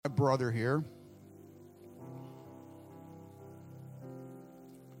brother here.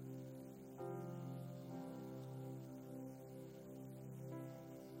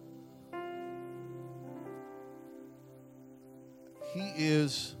 He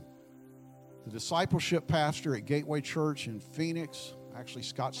is the discipleship pastor at Gateway Church in Phoenix, actually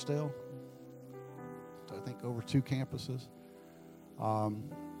Scottsdale. I think over 2 campuses.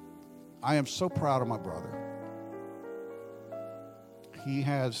 I am so proud of my brother. He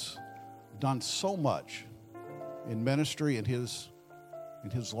has done so much in ministry in his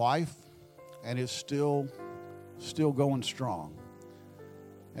life, and is still going strong.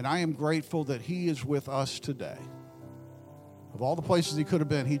 And I am grateful that he is with us today. Of all the places he could have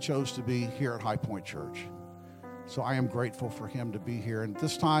been, he chose to be here at High Point Church. So I am grateful for him to be here. And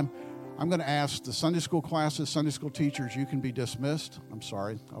this time, I'm going to ask the Sunday school classes, Sunday school teachers, you can be dismissed. I'm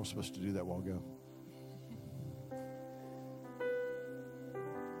sorry, I was supposed to do that a while ago.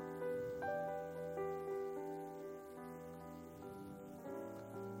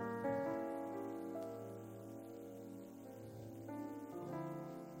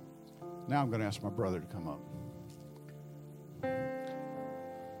 Now I'm going to ask my brother to come up.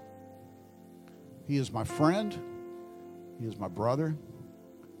 He is my friend. He is my brother.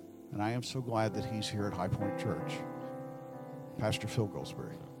 And I am so glad that he's here at High Point Church. Pastor Phil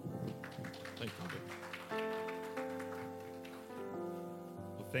Goldsberry. Thank you.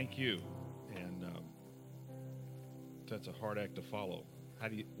 Well, thank you. And that's a hard act to follow.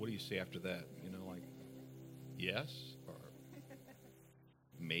 What do you say after that? Like, yes or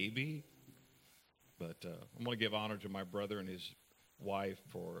maybe? But I'm going to give honor to my brother and his wife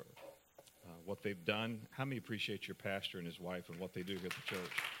for what they've done. How many appreciate your pastor and his wife and what they do here at the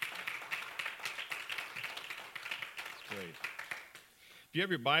church? It's great. If you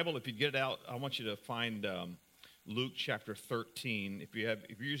have your Bible, if you get it out, I want you to find Luke chapter 13. If you're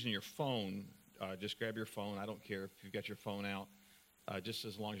using your phone, just grab your phone. I don't care if you've got your phone out, just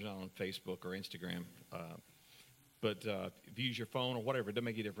as long as you're not on Facebook or Instagram. But if you use your phone or whatever, it doesn't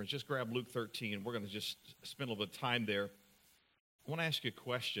make any difference. Just grab Luke 13. We're going to just spend a little bit of time there. I want to ask you a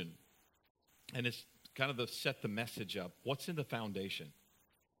question, and it's kind of to set the message up. What's in the foundation?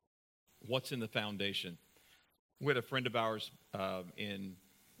 What's in the foundation? We had a friend of ours in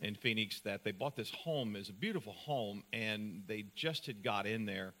Phoenix that they bought this home. It was a beautiful home, and they just had got in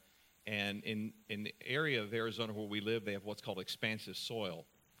there. And in the area of Arizona where we live, they have what's called expansive soil.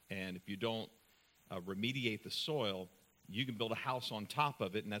 And if you don't remediate the soil, you can build a house on top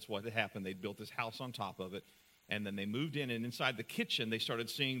of it, and that's what had happened. They built this house on top of it, and then they moved in, and inside the kitchen, they started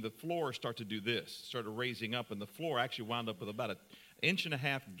seeing the floor start to do this, started raising up, and the floor actually wound up with about 1.5 inch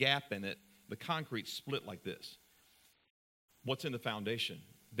gap in it. The concrete split like this. What's in the foundation?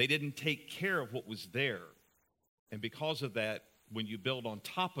 They didn't take care of what was there, and because of that, when you build on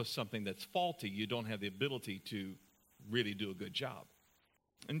top of something that's faulty, you don't have the ability to really do a good job.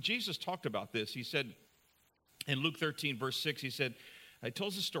 And Jesus talked about this. He said in Luke 13, verse 6, he said, he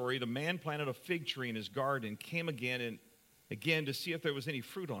tells the story, the man planted a fig tree in his garden, came again to see if there was any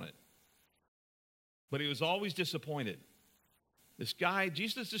fruit on it. But he was always disappointed. This guy,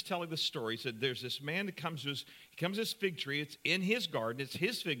 Jesus is telling the story. He said, there's this man that comes to this fig tree. It's in his garden. It's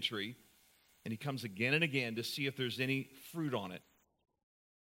his fig tree. And he comes again and again to see if there's any fruit on it.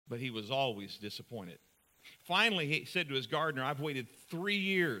 But he was always disappointed. Finally, he said to his gardener, I've waited 3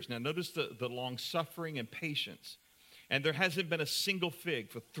 years. Now, notice the long suffering and patience. And there hasn't been a single fig.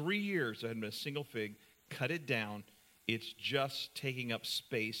 For 3 years, there hasn't been a single fig. Cut it down. It's just taking up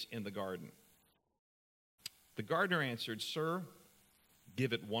space in the garden. The gardener answered, Sir,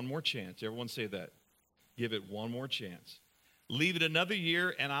 give it one more chance. Everyone say that. Give it one more chance. Leave it another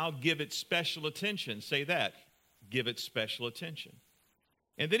year, and I'll give it special attention. Say that. Give it special attention.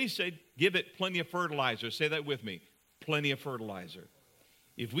 And then he said, give it plenty of fertilizer. Say that with me. Plenty of fertilizer.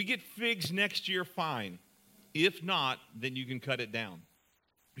 If we get figs next year, fine. If not, then you can cut it down.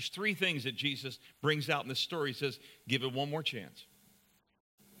 There's 3 things that Jesus brings out in this story. He says, give it one more chance.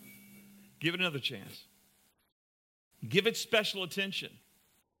 Give it another chance. Give it special attention.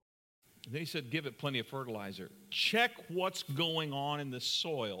 And then he said, give it plenty of fertilizer. Check what's going on in the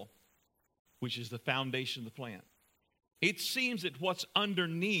soil, which is the foundation of the plant. It seems that what's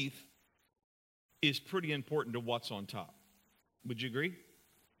underneath is pretty important to what's on top. Would you agree?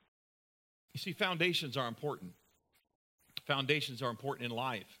 You see, foundations are important. Foundations are important in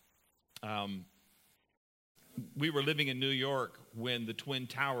life. We were living in New York when the Twin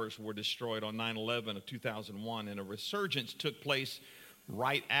Towers were destroyed on 9/11 of 2001, and a resurgence took place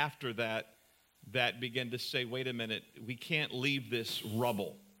right after that began to say, wait a minute, we can't leave this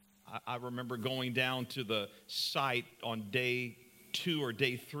rubble. I remember going down to the site on day 2 or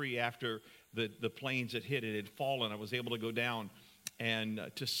day 3 after the planes had hit. It had fallen. I was able to go down and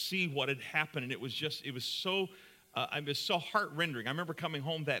to see what had happened. And it was so heart-rending. I remember coming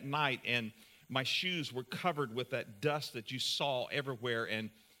home that night, and my shoes were covered with that dust that you saw everywhere. And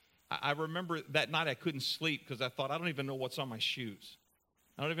I remember that night I couldn't sleep because I thought, I don't even know what's on my shoes.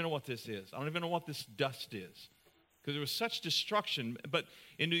 I don't even know what this is. I don't even know what this dust is. Because there was such destruction. But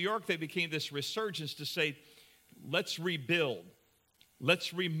in New York, they became this resurgence to say, let's rebuild.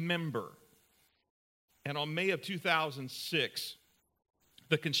 Let's remember. And on May of 2006,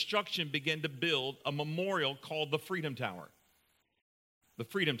 the construction began to build a memorial called the Freedom Tower. The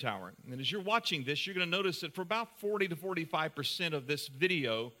Freedom Tower. And as you're watching this, you're going to notice that for about 40 to 45% of this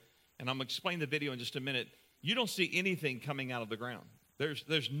video, and I'm going to explain the video in just a minute, you don't see anything coming out of the ground.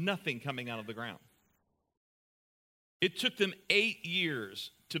 There's nothing coming out of the ground. It took them 8 years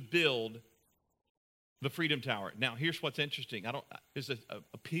to build the Freedom Tower. Now, here's what's interesting. There's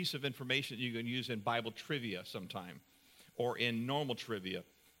a piece of information you can use in Bible trivia sometime or in normal trivia,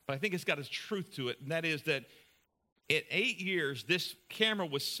 but I think it's got a truth to it, and that is that in 8 years, this camera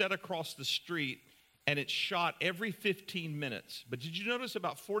was set across the street, and it shot every 15 minutes. But did you notice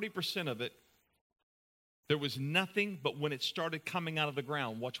about 40% of it, there was nothing, but when it started coming out of the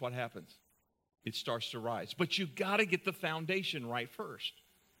ground, watch what happens. It starts to rise. But you got to get the foundation right first.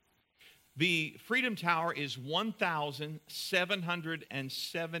 The Freedom Tower is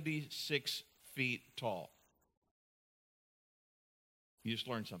 1,776 feet tall. You just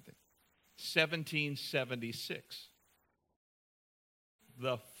learned something. 1776.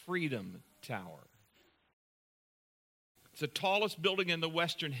 The Freedom Tower. It's the tallest building in the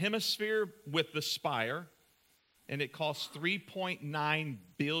Western Hemisphere with the spire, and it costs $3.9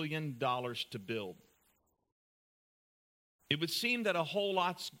 billion to build. It would seem that a whole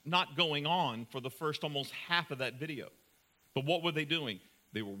lot's not going on for the first almost half of that video. But what were they doing?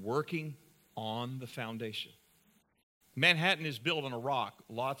 They were working on the foundation. Manhattan is built on a rock.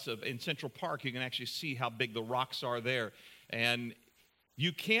 In Central Park, you can actually see how big the rocks are there. And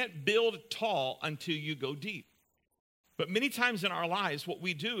you can't build tall until you go deep. But many times in our lives, what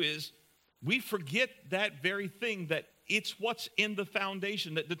we do is we forget that very thing, that it's what's in the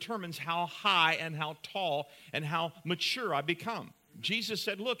foundation that determines how high and how tall and how mature I become. Jesus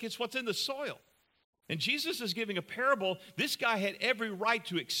said, look, it's what's in the soil. And Jesus is giving a parable. This guy had every right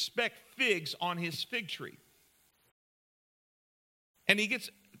to expect figs on his fig tree. And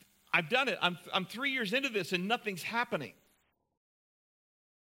I've done it. I'm 3 years into this and nothing's happening.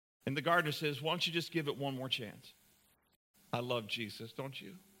 And the gardener says, why don't you just give it one more chance? I love Jesus, don't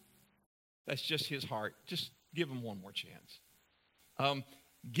you? That's just his heart. Just give him one more chance.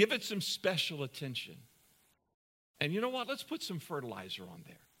 Give it some special attention. And you know what? Let's put some fertilizer on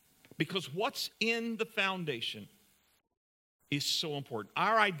there. Because what's in the foundation is so important.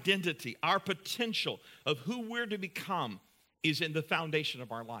 Our identity, our potential of who we're to become is in the foundation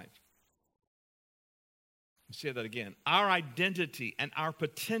of our life. I'll say that again. Our identity and our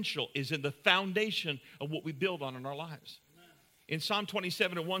potential is in the foundation of what we build on in our lives. In Psalm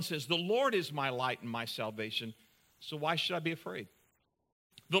 27:1 says, the Lord is my light and my salvation, so why should I be afraid?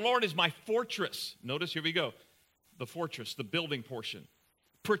 The Lord is my fortress. Notice, here we go. The fortress, the building portion.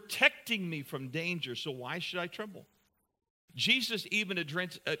 Protecting me from danger, so why should I tremble? Jesus even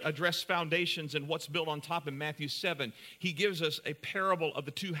addressed foundations and what's built on top in Matthew 7. He gives us a parable of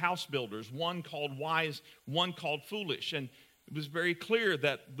the two house builders, one called wise, one called foolish. And it was very clear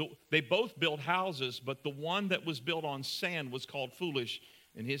that they both built houses, but the one that was built on sand was called foolish,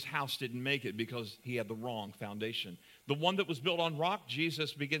 and his house didn't make it because he had the wrong foundation. The one that was built on rock,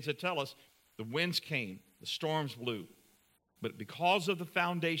 Jesus begins to tell us, the winds came, the storms blew, but because of the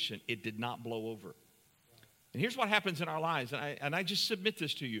foundation, it did not blow over. And here's what happens in our lives, and I just submit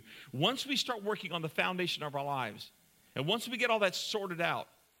this to you. Once we start working on the foundation of our lives, and once we get all that sorted out,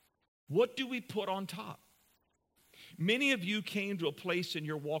 what do we put on top? Many of you came to a place in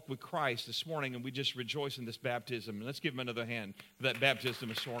your walk with Christ this morning, and we just rejoice in this baptism. And let's give him another hand for that baptism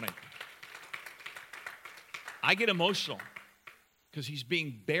this morning. I get emotional because he's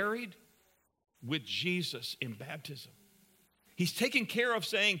being buried with Jesus in baptism. He's taking care of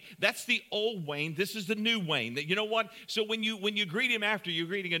saying, that's the old Wayne, this is the new Wayne. That, you know what? So when you greet him after, you're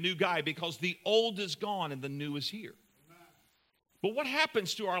greeting a new guy because the old is gone and the new is here. But what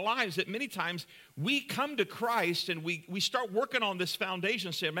happens to our lives that many times we come to Christ and we start working on this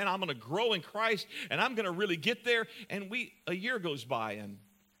foundation, saying, man, I'm going to grow in Christ and I'm going to really get there. And a year goes by and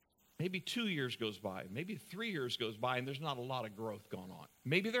maybe 2 years goes by, maybe 3 years goes by, and there's not a lot of growth going on.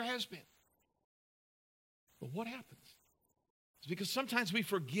 Maybe there has been. But what happens? It's because sometimes we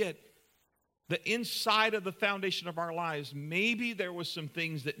forget the inside of the foundation of our lives, maybe there was some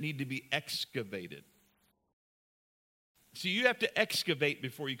things that need to be excavated. So you have to excavate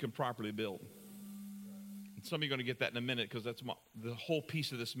before you can properly build. And some of you are going to get that in a minute, because that's the whole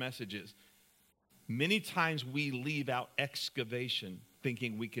piece of this message is. Many times we leave out excavation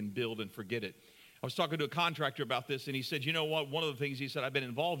thinking we can build and forget it. I was talking to a contractor about this, and he said, you know what? One of the things he said I've been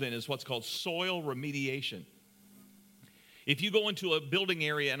involved in is what's called soil remediation. If you go into a building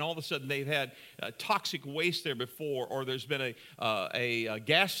area and all of a sudden they've had toxic waste there before, or there's been a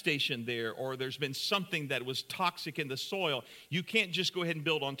gas station there, or there's been something that was toxic in the soil, you can't just go ahead and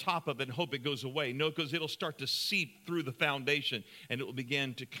build on top of it and hope it goes away. No, because it'll start to seep through the foundation and it will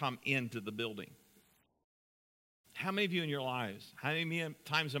begin to come into the building. How many of you in your lives, how many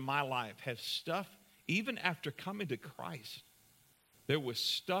times in my life have stuff, even after coming to Christ, there was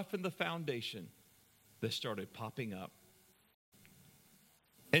stuff in the foundation that started popping up?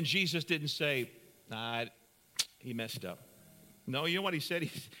 And Jesus didn't say, nah, he messed up. No, you know what he said?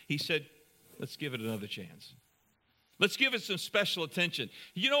 He said, let's give it another chance. Let's give it some special attention.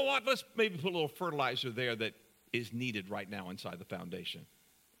 You know what? Let's maybe put a little fertilizer there that is needed right now inside the foundation.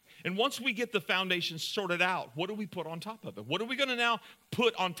 And once we get the foundation sorted out, what do we put on top of it? What are we going to now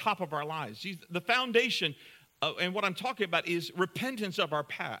put on top of our lives? The foundation, and what I'm talking about, is repentance of our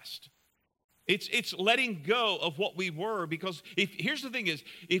past. It's letting go of what we were, because here's the thing is,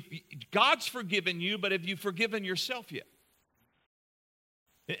 if God's forgiven you, but have you forgiven yourself yet?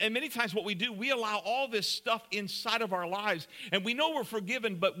 And many times what we do, we allow all this stuff inside of our lives, and we know we're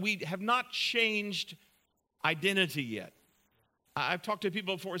forgiven, but we have not changed identity yet. I've talked to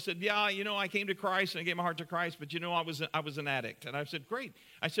people before and said, yeah, you know, I came to Christ and I gave my heart to Christ, but you know, I was an addict. And I've said, great.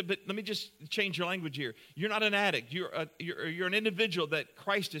 I said, but let me just change your language here. You're not an addict. You're an individual that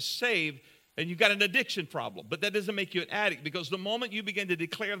Christ has saved, and you've got an addiction problem. But that doesn't make you an addict, because the moment you begin to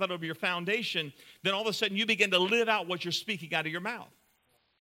declare that over your foundation, then all of a sudden you begin to live out what you're speaking out of your mouth.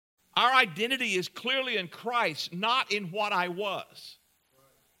 Our identity is clearly in Christ, not in what I was.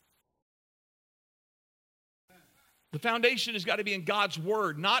 The foundation has got to be in God's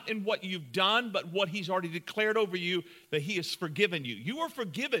word, not in what you've done, but what he's already declared over you, that he has forgiven you. You are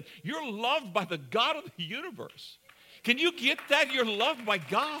forgiven. You're loved by the God of the universe. Can you get that? You're loved by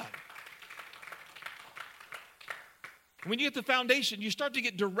God. When you get the foundation, you start to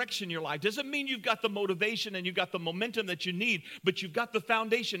get direction in your life. Doesn't mean you've got the motivation and you've got the momentum that you need, but you've got the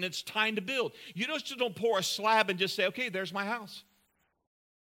foundation. It's time to build. You just don't pour a slab and just say, okay, there's my house.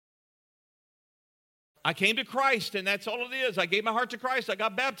 I came to Christ, and that's all it is. I gave my heart to Christ. I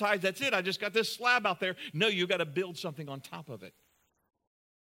got baptized. That's it. I just got this slab out there. No, you've got to build something on top of it.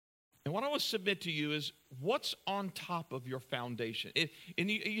 And what I want to submit to you is, what's on top of your foundation? And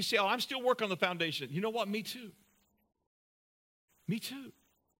you say, oh, I'm still working on the foundation. You know what? Me too. Me too.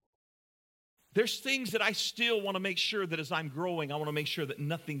 There's things that I still want to make sure that as I'm growing, I want to make sure that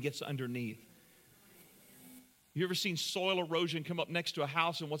nothing gets underneath. You ever seen soil erosion come up next to a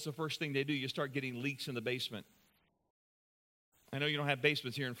house, and what's the first thing they do? You start getting leaks in the basement. I know you don't have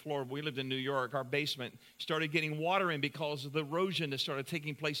basements here in Florida, but we lived in New York. Our basement started getting water in because of the erosion that started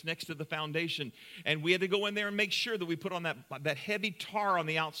taking place next to the foundation. And we had to go in there and make sure that we put on that heavy tar on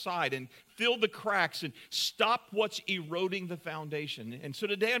the outside and fill the cracks and stop what's eroding the foundation. And so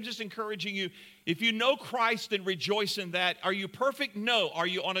today I'm just encouraging you, if you know Christ, then rejoice in that. Are you perfect? No. Are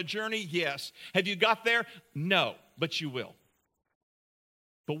you on a journey? Yes. Have you got there? No, but you will.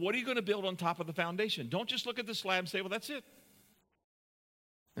 But what are you going to build on top of the foundation? Don't just look at the slab and say, well, that's it.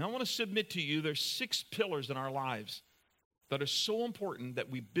 And I want to submit to you, there's 6 pillars in our lives that are so important that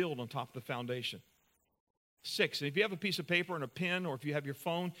we build on top of the foundation. 6. And if you have a piece of paper and a pen, or if you have your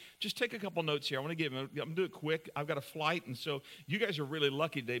phone, just take a couple notes here. I'm going to do it quick. I've got a flight, and so you guys are really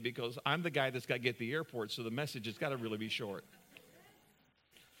lucky today, because I'm the guy that's got to get to the airport, so the message has got to really be short.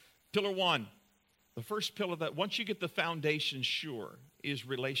 Pillar 1, the first pillar that once you get the foundation sure is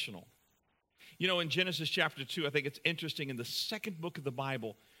relational. You know, in Genesis chapter 2, I think it's interesting, in the second book of the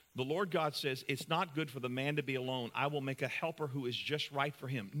Bible, the Lord God says, it's not good for the man to be alone. I will make a helper who is just right for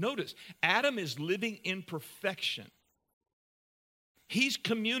him. Notice, Adam is living in perfection. He's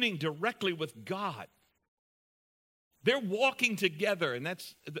communing directly with God. They're walking together, and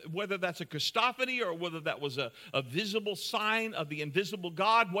that's whether that's a Christophany or whether that was a visible sign of the invisible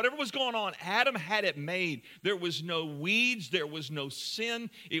God. Whatever was going on, Adam had it made. There was no weeds. There was no sin.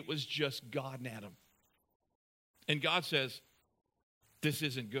 It was just God and Adam. And God says, this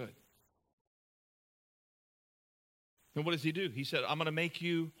isn't good. And what does he do? He said, I'm going to make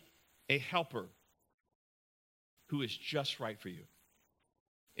you a helper who is just right for you.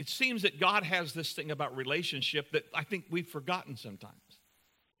 It seems that God has this thing about relationship that I think we've forgotten sometimes.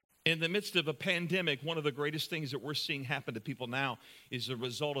 In the midst of a pandemic, one of the greatest things that we're seeing happen to people now is the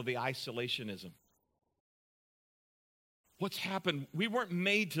result of the isolationism. What's happened, we weren't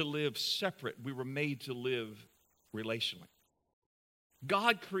made to live separate. We were made to live relationally.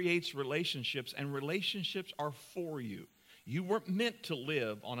 God creates relationships, and relationships are for you. You weren't meant to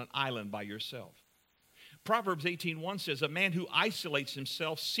live on an island by yourself. Proverbs 18:1 says, a man who isolates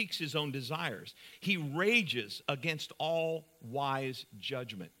himself seeks his own desires. He rages against all wise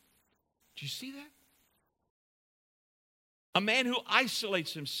judgment. Do you see that? A man who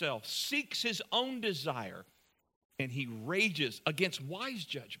isolates himself seeks his own desire, and he rages against wise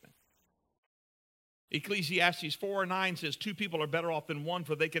judgment. Ecclesiastes 4:9 says, two people are better off than one,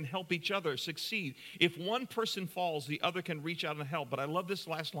 for they can help each other succeed. If one person falls, the other can reach out and help. But I love this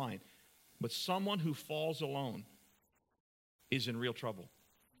last line. But someone who falls alone is in real trouble.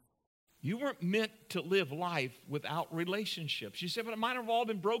 You weren't meant to live life without relationships. You say, but mine have all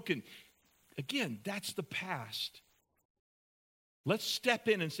been broken. Again, that's the past. Let's step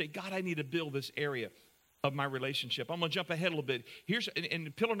in and say, God, I need to build this area of my relationship. I'm going to jump ahead a little bit. Here's,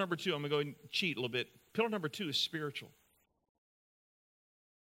 and pillar number 2, I'm going to go and cheat a little bit. Pillar number 2 is spiritual.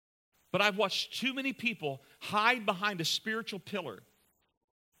 But I've watched too many people hide behind a spiritual pillar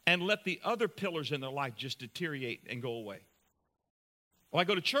and let the other pillars in their life just deteriorate and go away. Well, I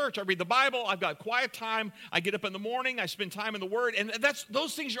go to church, I read the Bible, I've got quiet time, I get up in the morning, I spend time in the Word, and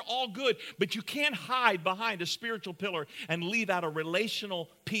those things are all good, but you can't hide behind a spiritual pillar and leave out a relational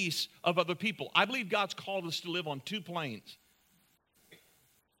piece of other people. I believe God's called us to live on 2 planes.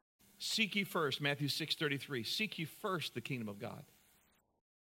 Seek ye first, Matthew 6:33, seek ye first the kingdom of God.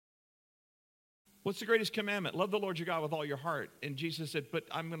 What's the greatest commandment? Love the Lord your God with all your heart. And Jesus said, but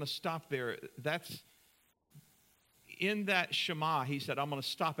I'm going to stop there. That's in that Shema, he said, I'm going to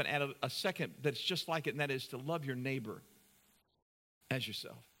stop and add a second that's just like it, and that is to love your neighbor as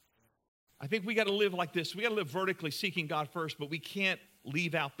yourself. I think we got to live like this. We got to live vertically, seeking God first, but we can't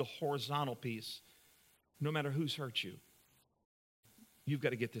leave out the horizontal piece. No matter who's hurt you, you've got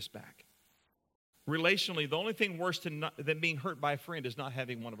to get this back. Relationally, the only thing worse than being hurt by a friend is not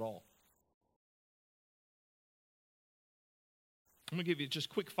having one at all. I'm going to give you just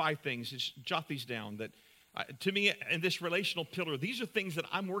quick 5 things. Just jot these down that to me, in this relational pillar, these are things that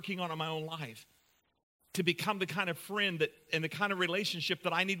I'm working on in my own life to become the kind of friend that and the kind of relationship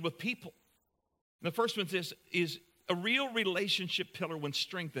that I need with people. And the first one is a real relationship pillar when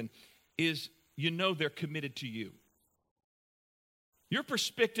strengthened is they're committed to you. Your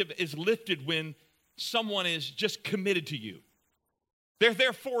perspective is lifted when someone is just committed to you. They're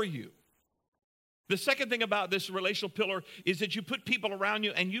there for you. The second thing about this relational pillar is that you put people around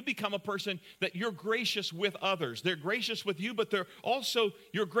you and you become a person that you're gracious with others. They're gracious with you, but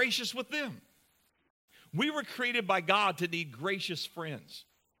you're gracious with them. We were created by God to need gracious friends.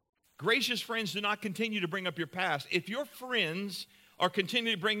 Gracious friends do not continue to bring up your past. If your friends are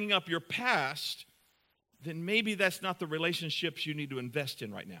continually bringing up your past, then maybe that's not the relationships you need to invest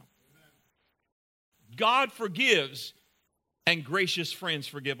in right now. God forgives, and gracious friends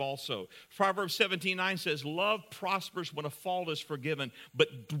forgive also. Proverbs 17:9 says, love prospers when a fault is forgiven,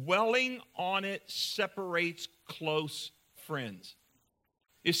 but dwelling on it separates close friends.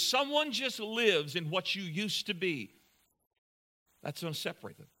 If someone just lives in what you used to be, that's going to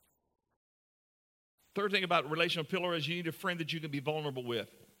separate them. Third thing about relational pillar is you need a friend that you can be vulnerable with.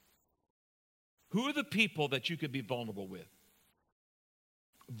 Who are the people that you can be vulnerable with?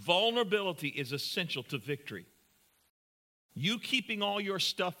 Vulnerability is essential to victory. You keeping all your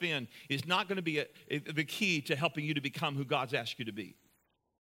stuff in is not going to be the key to helping you to become who God's asked you to be.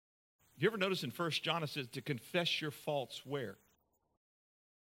 You ever notice in 1 John it says to confess your faults where?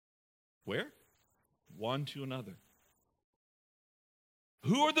 Where? One to another.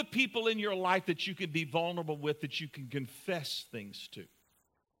 Who are the people in your life that you can be vulnerable with, that you can confess things to?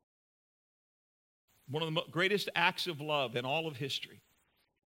 One of the greatest acts of love in all of history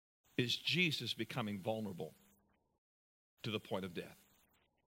is Jesus becoming vulnerable to the point of death.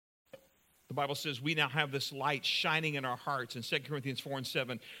 The Bible says we now have this light shining in our hearts in 2 Corinthians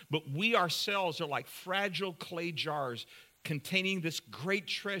 4:7. But we ourselves are like fragile clay jars containing this great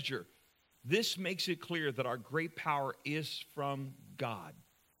treasure. This makes it clear that our great power is from God,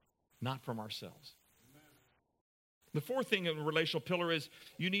 not from ourselves. Amen. The fourth thing in a relational pillar is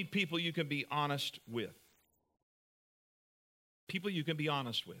you need people you can be honest with. People you can be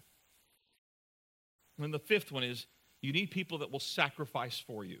honest with. And the fifth one is you need people that will sacrifice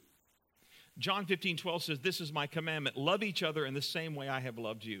for you. John 15:12 says, this is my commandment. Love each other in the same way I have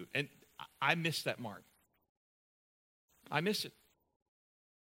loved you. And I miss that mark. I miss it.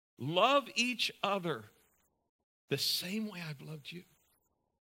 Love each other the same way I've loved you.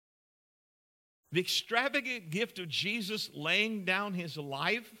 The extravagant gift of Jesus laying down his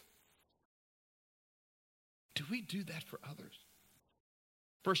life. Do we do that for others?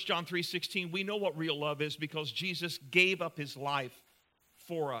 1 John 3:16, we know what real love is because Jesus gave up his life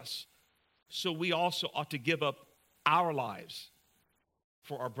for us. So we also ought to give up our lives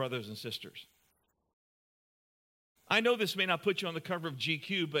for our brothers and sisters. I know this may not put you on the cover of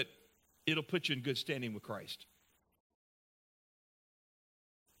GQ, but it'll put you in good standing with Christ.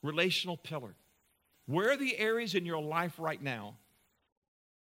 Relational pillar. Where are the areas in your life right now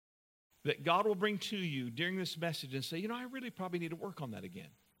that God will bring to you during this message and say, you know, I really probably need to work on that again.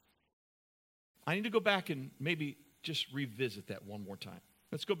 I need to go back and maybe just revisit that one more time.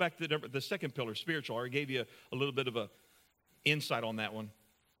 Let's go back to the second pillar, spiritual. I already gave you a little bit of a insight on that one.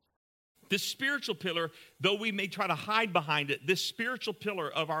 This spiritual pillar, though we may try to hide behind it, this spiritual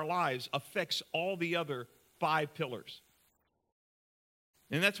pillar of our lives affects all the other 5 pillars.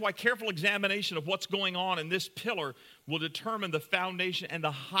 And that's why careful examination of what's going on in this pillar will determine the foundation and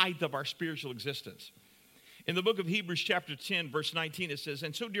the height of our spiritual existence. In the book of Hebrews chapter 10, verse 19, it says,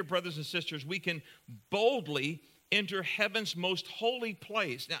 and so, dear brothers and sisters, we can boldly enter heaven's most holy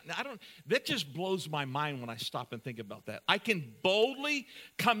place. Now that just blows my mind when I stop and think about that. I can boldly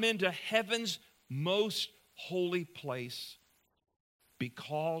come into heaven's most holy place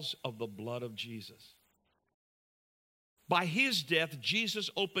because of the blood of Jesus. By his death, Jesus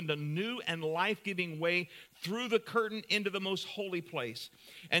opened a new and life-giving way through the curtain into the most holy place.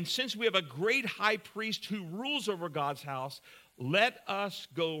 And since we have a great high priest who rules over God's house, let us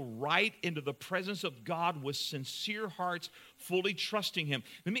go right into the presence of God with sincere hearts, fully trusting him.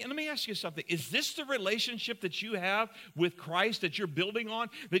 Let me ask you something. Is this the relationship that you have with Christ that you're building on?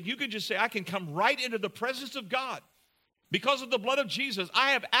 That you can just say, I can come right into the presence of God. Because of the blood of Jesus,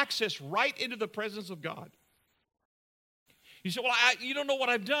 I have access right into the presence of God. You say, well, you don't know what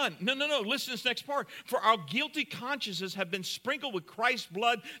I've done. No. Listen to this next part. For our guilty consciences have been sprinkled with Christ's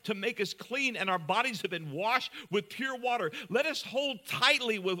blood to make us clean, and our bodies have been washed with pure water. Let us hold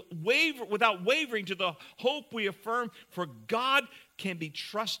tightly without wavering to the hope we affirm, for God can be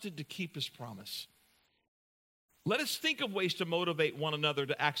trusted to keep his promise. Let us think of ways to motivate one another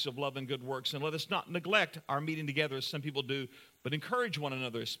to acts of love and good works, and let us not neglect our meeting together as some people do, but encourage one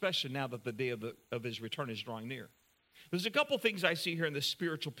another, especially now that the day of his return is drawing near. There's a couple things I see here in this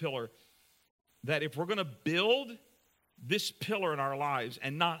spiritual pillar that if we're going to build this pillar in our lives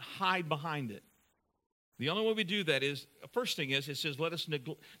and not hide behind it, the only way we do that is, first thing is, it says, let us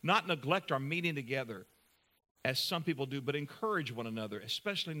not neglect our meeting together as some people do, but encourage one another,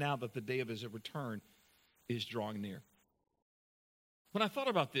 especially now that the day of his return is drawing near. When I thought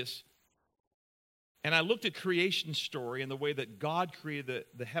about this, and I looked at creation story and the way that God created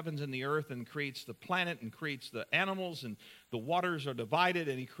the heavens and the earth and creates the planet and creates the animals and the waters are divided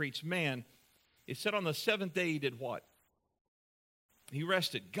and he creates man. It said on the seventh day he did what? He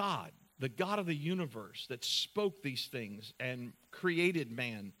rested. God, the God of the universe that spoke these things and created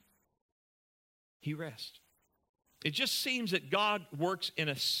man, he rests. It just seems that God works in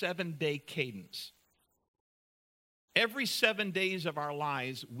a 7-day cadence. Every 7 days of our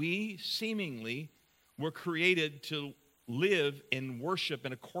lives, we seemingly were created to live in worship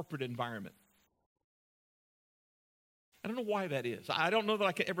in a corporate environment. I don't know why that is. I don't know that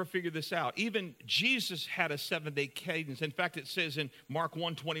I can ever figure this out. Even Jesus had a 7-day cadence. In fact, it says in Mark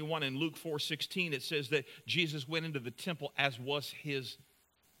 1:21 and Luke 4:16, it says that Jesus went into the temple as was his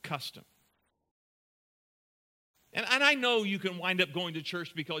custom. And I know you can wind up going to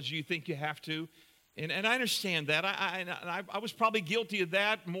church because you think you have to. And I understand that. I was probably guilty of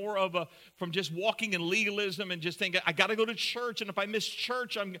that, from just walking in legalism and just thinking, I got to go to church, and if I miss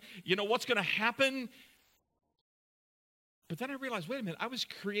church, what's going to happen? But then I realized, wait a minute, I was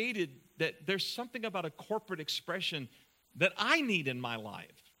created that there's something about a corporate expression that I need in my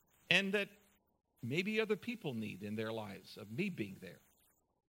life, and that maybe other people need in their lives of me being there.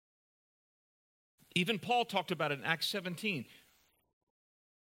 Even Paul talked about it in Acts 17.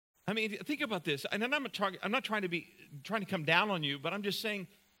 I mean, think about this, and I'm not trying to come down on you, but I'm just saying,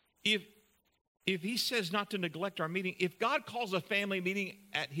 if he says not to neglect our meeting, if God calls a family meeting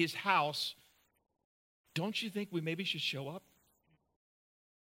at his house, don't you think we maybe should show up?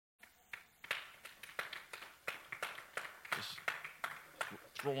 Just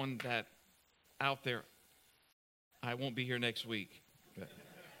throwing that out there. I won't be here next week. But.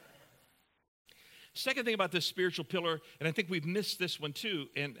 Second thing about this spiritual pillar, and I think we've missed this one too,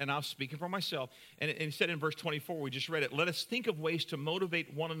 and I'm speaking for myself, and he said in verse 24, we just read it, let us think of ways to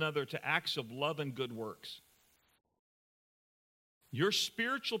motivate one another to acts of love and good works. Your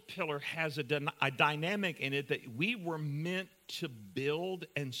spiritual pillar has a dynamic in it that we were meant to build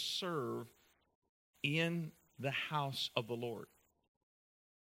and serve in the house of the Lord.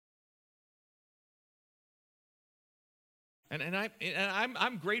 And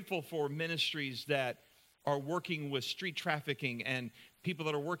I'm grateful for ministries that are working with street trafficking and people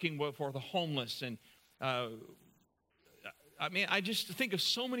that are working for the homeless. And I just think of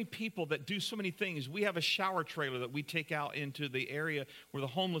so many people that do so many things. We have a shower trailer that we take out into the area where the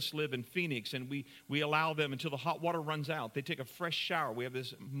homeless live in Phoenix, and we allow them until the hot water runs out. They take a fresh shower. We have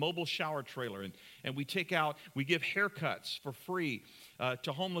this mobile shower trailer, and we give haircuts for free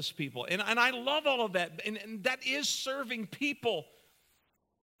to homeless people. And I love all of that, and that is serving people.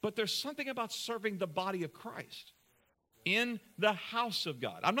 But there's something about serving the body of Christ in the house of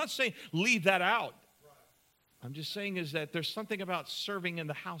God. I'm not saying leave that out. I'm just saying is that there's something about serving in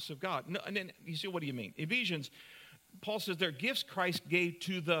the house of God. No, and then you see, what do you mean? Ephesians, Paul says there are gifts Christ gave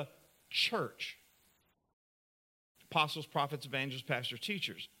to the church. Apostles, prophets, evangelists, pastors,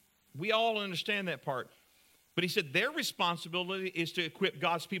 teachers. We all understand that part. But he said their responsibility is to equip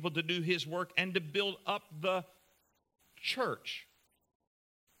God's people to do his work and to build up the church,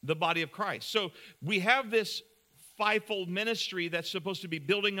 the body of Christ. So we have this fivefold ministry that's supposed to be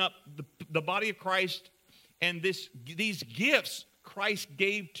building up the body of Christ. And these gifts Christ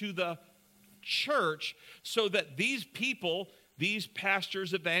gave to the church so that these people, these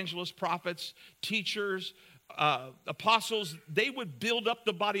pastors, evangelists, prophets, teachers, apostles, they would build up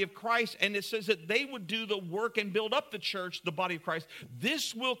the body of Christ. And it says that they would do the work and build up the church, the body of Christ.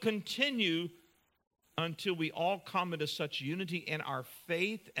 This will continue until we all come into such unity in our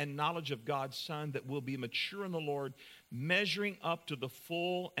faith and knowledge of God's Son that we'll be mature in the Lord, measuring up to the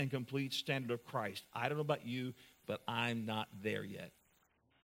full and complete standard of Christ. I don't know about you, but I'm not there yet.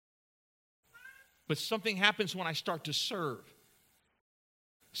 But something happens when I start to serve.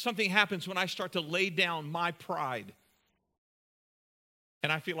 Something happens when I start to lay down my pride.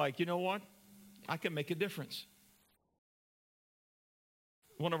 And I feel like, you know what? I can make a difference.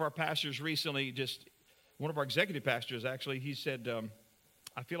 One of our pastors recently, one of our executive pastors actually, he said,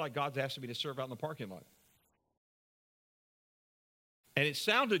 I feel like God's asking me to serve out in the parking lot. And it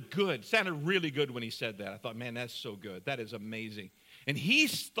sounded good. It sounded really good when he said that. I thought, man, that's so good. That is amazing. And he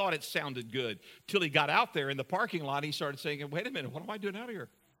thought it sounded good till he got out there in the parking lot. He started saying, wait a minute, what am I doing out here?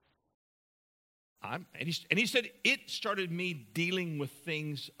 And he said, it started me dealing with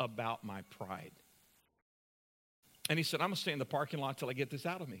things about my pride. And he said, I'm going to stay in the parking lot till I get this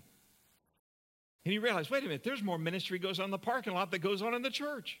out of me. And he realized, wait a minute, there's more ministry goes on in the parking lot that goes on in the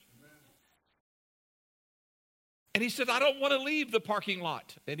church. And he said, I don't want to leave the parking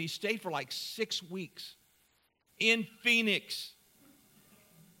lot. And he stayed for like 6 weeks in Phoenix.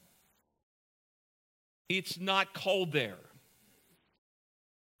 It's not cold there.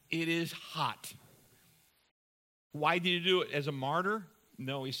 It is hot. Why did he do it? As a martyr?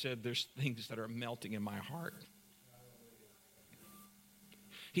 No, he said, there's things that are melting in my heart.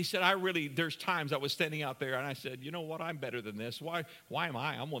 He said, there's times I was standing out there and I said, you know what, I'm better than this. Why am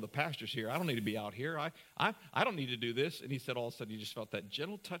I? I'm one of the pastors here. I don't need to be out here. I don't need to do this. And he said all of a sudden he just felt that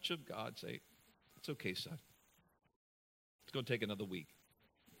gentle touch of God say, it's okay, son. It's going to take another week.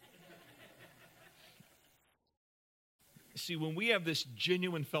 See, when we have this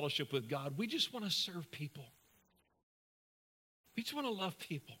genuine fellowship with God, we just want to serve people. We just want to love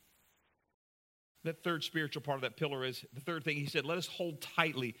people. That third spiritual part of that pillar is, the third thing he said, let us hold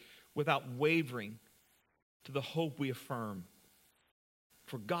tightly without wavering to the hope we affirm.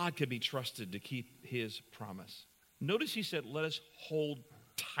 For God can be trusted to keep his promise. Notice he said, let us hold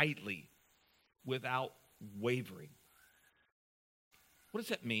tightly without wavering. What does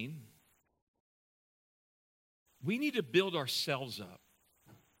that mean? We need to build ourselves up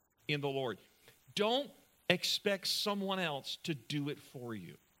in the Lord. Don't expect someone else to do it for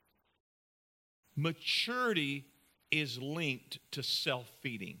you. Maturity is linked to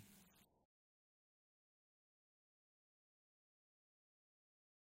self-feeding.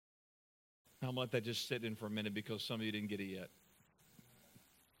 I'm going to let that just sit in for a minute because some of you didn't get it yet.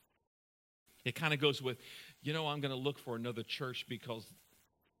 It kind of goes with, I'm going to look for another church because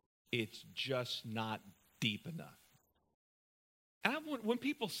it's just not deep enough. And when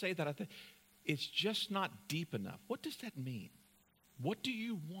people say that, I think, it's just not deep enough. What does that mean? What do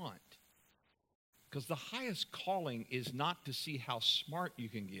you want? Because the highest calling is not to see how smart you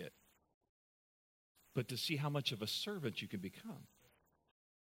can get, but to see how much of a servant you can become.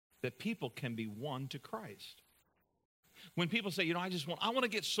 That people can be won to Christ. When people say, I want to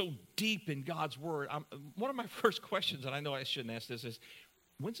get so deep in God's word, one of my first questions, and I know I shouldn't ask this, is,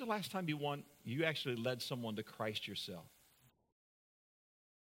 when's the last time you actually led someone to Christ yourself?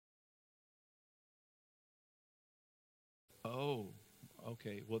 Oh,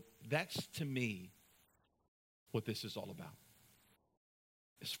 okay. Well, that's to me what this is all about.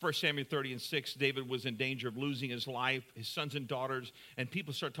 It's 1 Samuel 30:6. David was in danger of losing his life, his sons and daughters, and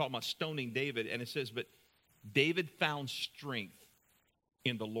people start talking about stoning David. And it says, but David found strength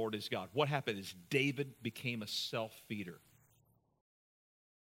in the Lord his God. What happened is David became a self-feeder.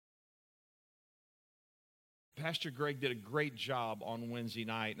 Pastor Greg did a great job on Wednesday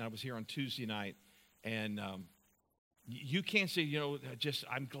night, and I was here on Tuesday night. And you can't say,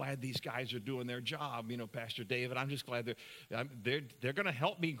 I'm glad these guys are doing their job, Pastor David. I'm just glad they're going to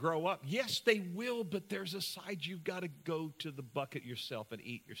help me grow up. Yes, they will, but there's a side you've got to go to the bucket yourself and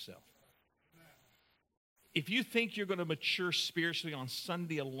eat yourself. If you think you're going to mature spiritually on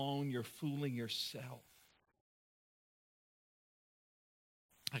Sunday alone, you're fooling yourself.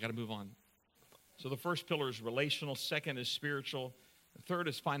 I got to move on. So the first pillar is relational. Second is spiritual. The third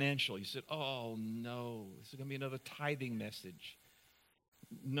is financial. You said, oh, no, this is going to be another tithing message.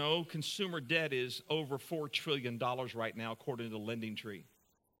 No, consumer debt is over $4 trillion right now, according to the Lending Tree.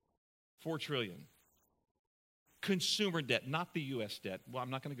 $4 trillion. Consumer debt, not the U.S. debt. Well, I'm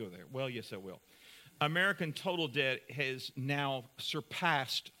not going to go there. Well, yes, I will. American total debt has now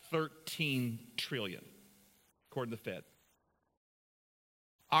surpassed $13 trillion, according to the Fed.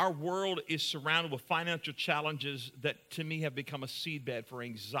 Our world is surrounded with financial challenges that, to me, have become a seedbed for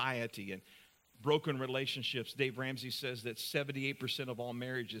anxiety and broken relationships. Dave Ramsey says that 78% of all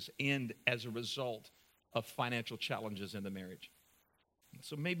marriages end as a result of financial challenges in the marriage.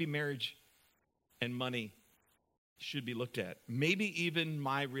 So maybe marriage and money should be looked at. Maybe even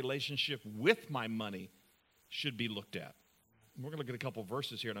my relationship with my money should be looked at. We're going to look at a couple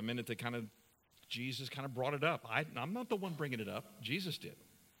verses here in a minute that Jesus kind of brought it up. I'm not the one bringing it up. Jesus did.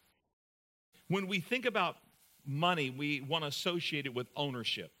 When we think about money, we want to associate it with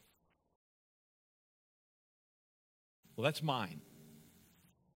ownership. Well, that's mine.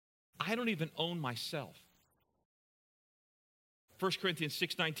 I don't even own myself. 1 Corinthians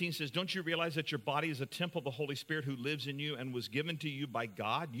 6:19 says, don't you realize that your body is a temple of the Holy Spirit who lives in you and was given to you by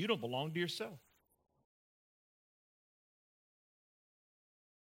God? You don't belong to yourself.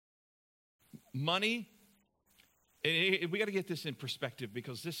 Money, we got to get this in perspective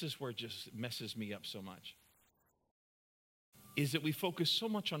because this is where it just messes me up so much. Is that we focus so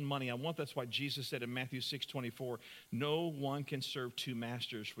much on money. That's why Jesus said in Matthew 6:24, no one can serve two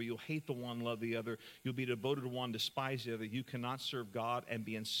masters, for you'll hate the one, love the other. You'll be devoted to one, despise the other. You cannot serve God and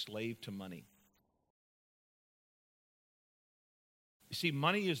be enslaved to money. You see,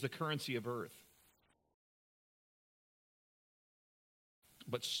 money is the currency of earth.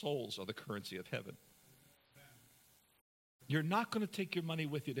 But souls are the currency of heaven. You're not going to take your money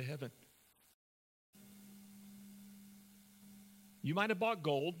with you to heaven. You might have bought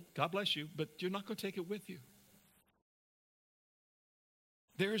gold, God bless you, but you're not going to take it with you.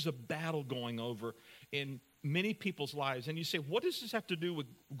 There's a battle going over in many people's lives. And you say, what does this have to do with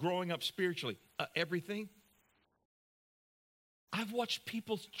growing up spiritually? Everything. I've watched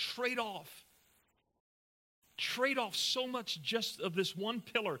people trade off so much just of this one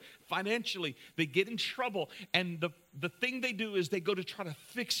pillar financially. They get in trouble, and the thing they do is they go to try to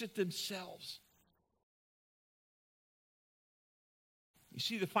fix it themselves. You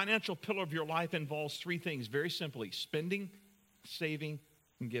see, the financial pillar of your life involves three things, very simply: spending, saving,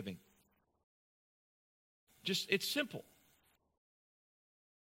 and giving. It's simple.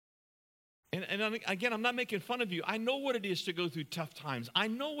 And again, I'm not making fun of you. I know what it is to go through tough times. I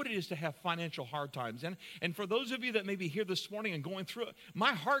know what it is to have financial hard times. And for those of you that may be here this morning and going through it,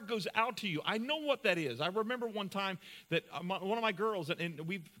 my heart goes out to you. I know what that is. I remember one time that one of my girls, and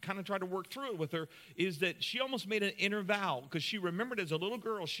we've kind of tried to work through it with her, is that she almost made an inner vow because she remembered as a little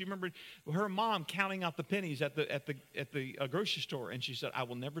girl, she remembered her mom counting out the pennies at the grocery store, and she said, I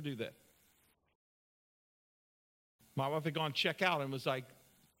will never do that. My wife had gone check out and was like,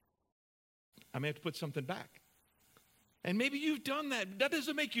 I may have to put something back. And maybe you've done that. That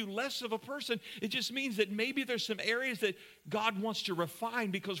doesn't make you less of a person. It just means that maybe there's some areas that God wants to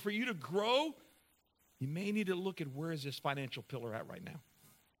refine, because for you to grow, you may need to look at where is this financial pillar at right now.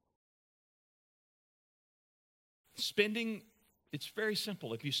 Spending, it's very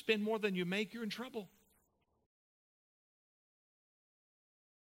simple. If you spend more than you make, you're in trouble.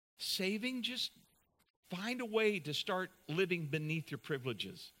 Saving, just find a way to start living beneath your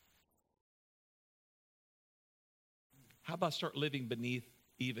privileges. How about start living beneath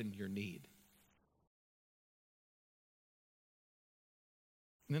even your need?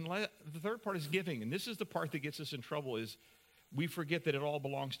 And then the third part is giving. And this is the part that gets us in trouble, is we forget that it all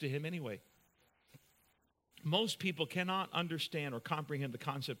belongs to Him anyway. Most people cannot understand or comprehend the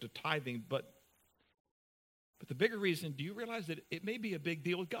concept of tithing, but the bigger reason, do you realize that it may be a big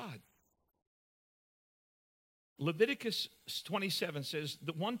deal with God? Leviticus 27 says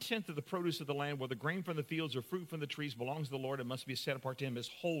that 1/10 of the produce of the land, whether grain from the fields or fruit from the trees, belongs to the Lord and must be set apart to him as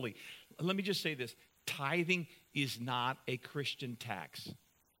holy. Let me just say this. Tithing is not a Christian tax.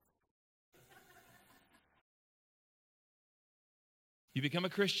 You become a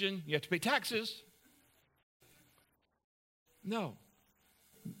Christian, you have to pay taxes. No.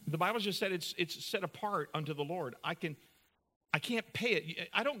 The Bible just said it's set apart unto the Lord. I can't pay it.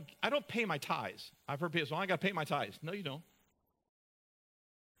 I don't pay my tithes. I've heard people say, well, I got to pay my tithes. No, you don't.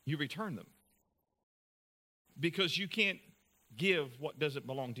 You return them. Because you can't give what doesn't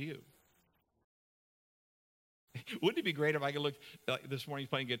belong to you. Wouldn't it be great if I could look, this morning he's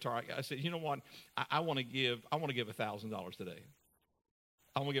playing guitar. I said, you know what? I want to give $1,000 today.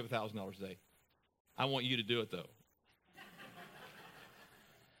 I want to give $1,000 today. I want you to do it though.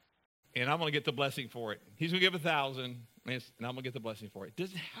 And I'm going to get the blessing for it. He's going to give $1,000, and I'm going to get the blessing for it. It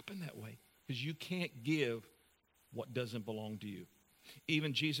doesn't happen that way because you can't give what doesn't belong to you.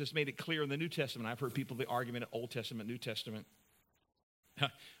 Even Jesus made it clear in the New Testament. I've heard people the argument of Old Testament, New Testament.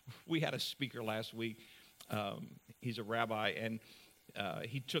 We had a speaker last week. He's a rabbi, and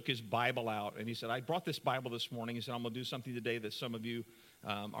he took his Bible out, and he said, I brought this Bible this morning. He said, I'm going to do something today that some of you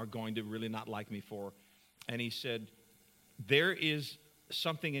are going to really not like me for. And he said, there is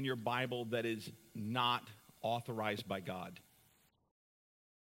something in your Bible that is not authorized by God.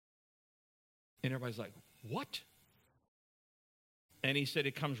 And everybody's like, what? And he said,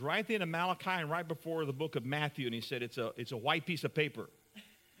 it comes right at the end of Malachi and right before the book of Matthew. And he said, it's a white piece of paper.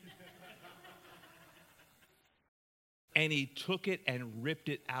 And he took it and ripped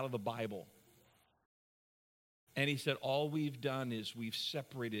it out of the Bible. And he said, all we've done is we've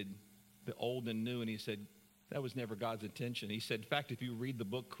separated the old and new. And he said, that was never God's intention. He said, in fact, if you read the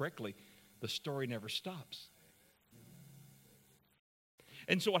book correctly, the story never stops.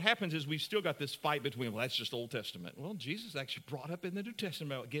 And so what happens is we've still got this fight between, well, that's just Old Testament. Well, Jesus actually brought up in the New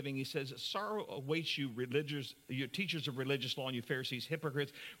Testament about giving. He says, sorrow awaits you, you teachers of religious law and you Pharisees,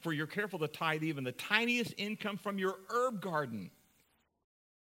 hypocrites, for you're careful to tithe even the tiniest income from your herb garden.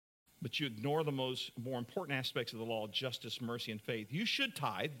 But you ignore the more important aspects of the law, justice, mercy, and faith. You should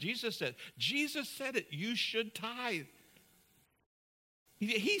tithe. Jesus said it. You should tithe.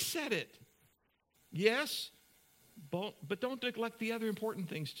 He said it. Yes, but don't neglect the other important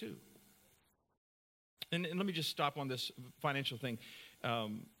things too. And let me just stop on this financial thing.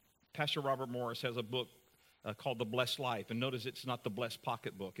 Pastor Robert Morris has a book called The Blessed Life. And notice it's not the Blessed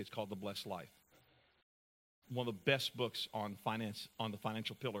Pocketbook. It's called The Blessed Life. One of the best books on finance, on the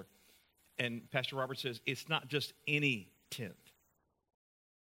financial pillar. And Pastor Robert says, it's not just any tenth.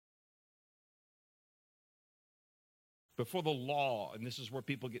 Before the law, and this is where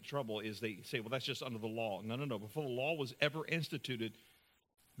people get trouble, is they say, well, that's just under the law. No. Before the law was ever instituted,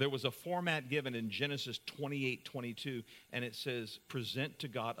 there was a format given in Genesis 28:22, and it says, present to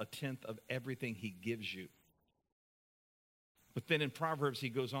God a tenth of everything he gives you. But then in Proverbs, he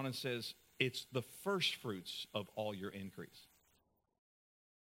goes on and says, it's the first fruits of all your increase.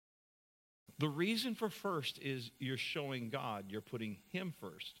 The reason for first is you're showing God, you're putting him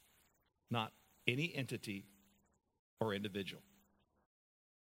first, not any entity or individual.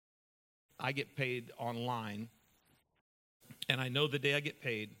 I get paid online, and I know the day I get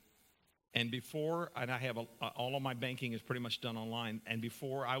paid, and I have all of my banking is pretty much done online, and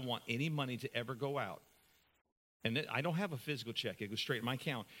before I want any money to ever go out, and I don't have a physical check, it goes straight in my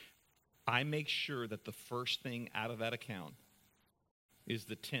account, I make sure that the first thing out of that account is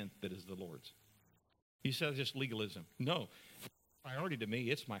the tenth that is the Lord's. He says just legalism. No, priority to me,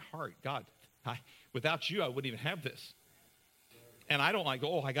 it's my heart. God, without you, I wouldn't even have this. And I don't like,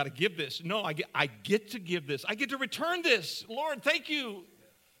 I got to give this. No, I get to give this. I get to return this. Lord, thank you.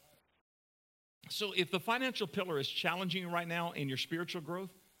 So if the financial pillar is challenging you right now in your spiritual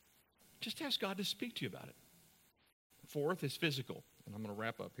growth, just ask God to speak to you about it. Fourth is physical. And I'm going to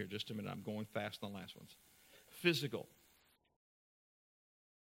wrap up here just a minute. I'm going fast on the last ones. Physical.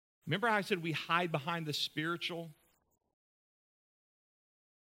 Remember how I said we hide behind the spiritual?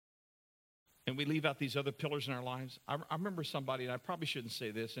 And we leave out these other pillars in our lives? I remember somebody, and I probably shouldn't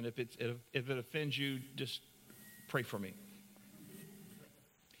say this, and if it offends you, just pray for me.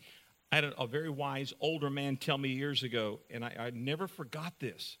 I had a very wise older man tell me years ago, and I never forgot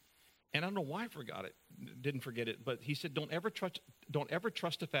this. And I don't know why I forgot it, didn't forget it, but he said, don't ever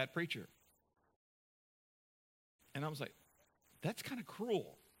trust a fat preacher. And I was like, that's kind of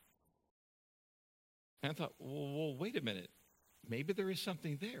cruel. And I thought, well, wait a minute. Maybe there is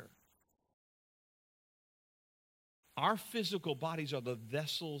something there. Our physical bodies are the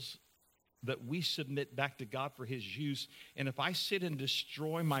vessels that we submit back to God for his use. And if I sit and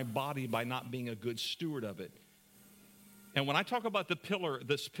destroy my body by not being a good steward of it, And when I talk about the pillar,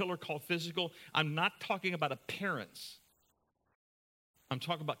 this pillar called physical, I'm not talking about appearance. I'm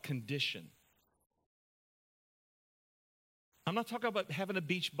talking about condition. I'm not talking about having a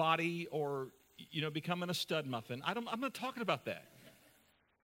beach body or, becoming a stud muffin. I'm not talking about that.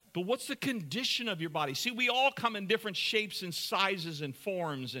 But what's the condition of your body? See, we all come in different shapes and sizes and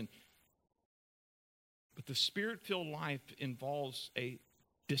forms, but the Spirit-filled life involves a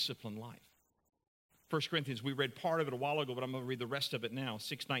disciplined life. 1 Corinthians, we read part of it a while ago, but I'm going to read the rest of it now,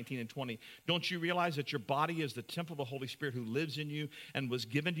 6:19 and 20. Don't you realize that your body is the temple of the Holy Spirit who lives in you and was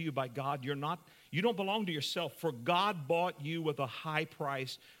given to you by God? You don't belong to yourself, for God bought you with a high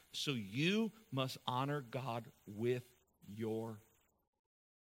price, so you must honor God with your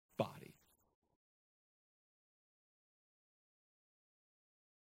body.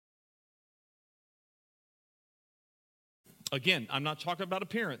 Again, I'm not talking about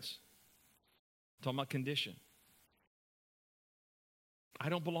appearance. I'm talking about condition. I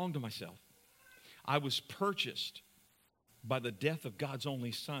don't belong to myself. I was purchased by the death of God's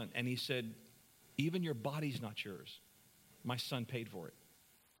only Son. And he said, even your body's not yours. My Son paid for it.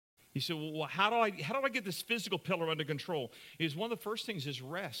 He said, well, how do I get this physical pillar under control? One of the first things is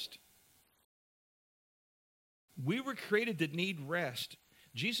rest. We were created to need rest.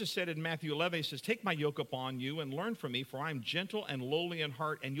 Jesus said in Matthew 11, he says, take my yoke upon you and learn from me, for I am gentle and lowly in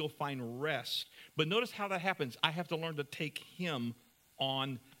heart, and you'll find rest. But notice how that happens. I have to learn to take him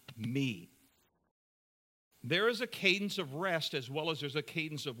on me. There is a cadence of rest as well as there's a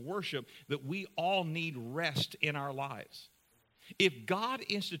cadence of worship that we all need rest in our lives. If God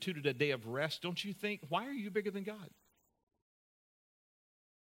instituted a day of rest, don't you think, why are you bigger than God?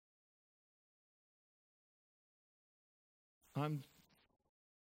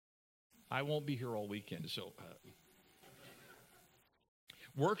 I won't be here all weekend, so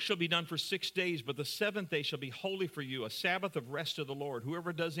work shall be done for 6 days, but the seventh day shall be holy for you, a Sabbath of rest to the Lord.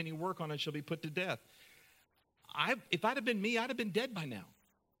 Whoever does any work on it shall be put to death. If I'd have been me, I'd have been dead by now.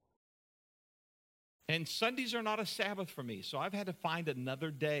 And Sundays are not a Sabbath for me, so I've had to find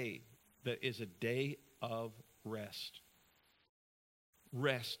another day that is a day of rest.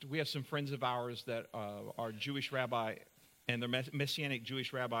 Rest. We have some friends of ours that are Jewish rabbi, and they're Messianic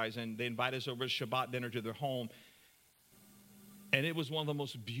Jewish rabbis, and they invite us over to Shabbat dinner to their home. And it was one of the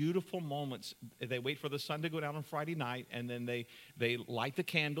most beautiful moments. They wait for the sun to go down on Friday night, and then they light the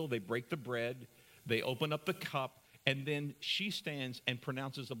candle, they break the bread, they open up the cup, and then she stands and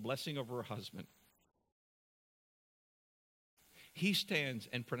pronounces a blessing over her husband. He stands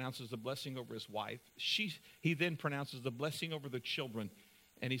and pronounces the blessing over his wife. He then pronounces the blessing over the children.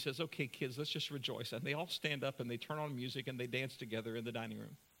 And he says, okay, kids, let's just rejoice. And they all stand up and they turn on music and they dance together in the dining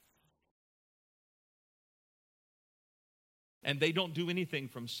room. And they don't do anything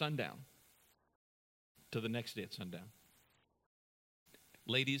from sundown to the next day at sundown.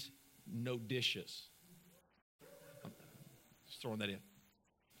 Ladies, no dishes. I'm just throwing that in.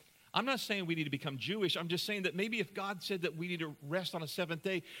 I'm not saying we need to become Jewish. I'm just saying that maybe if God said that we need to rest on a seventh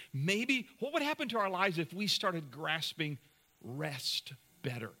day, maybe what would happen to our lives if we started grasping rest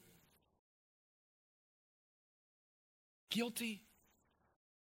better? Guilty?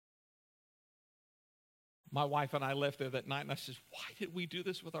 My wife and I left there that night, and I said, why did we do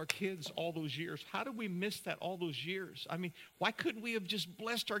this with our kids all those years? How did we miss that all those years? I mean, why couldn't we have just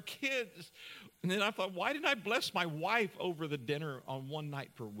blessed our kids? And then I thought, why didn't I bless my wife over the dinner on one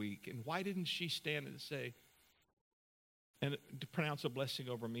night per week? And why didn't she stand and say, and to pronounce a blessing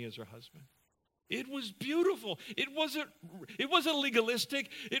over me as her husband? It was beautiful. It wasn't legalistic.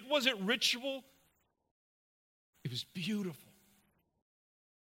 It wasn't ritual. It was beautiful.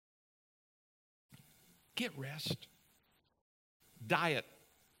 Get rest. Diet.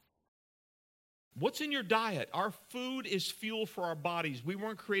 What's in your diet? Our food is fuel for our bodies. We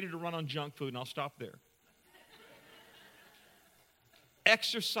weren't created to run on junk food, and I'll stop there.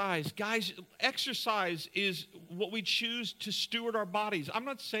 Exercise. Guys, exercise is what we choose to steward our bodies. I'm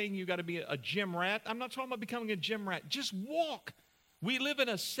not saying you got to be a gym rat. I'm not talking about becoming a gym rat. Just walk. We live in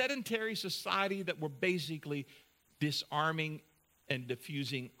a sedentary society that we're basically disarming and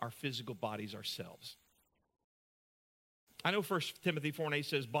diffusing our physical bodies ourselves. I know 1 Timothy 4:8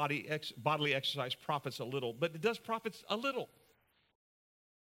 says bodily exercise profits a little, but it does profits a little.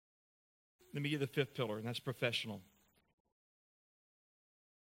 Let me give you the fifth pillar, and that's professional.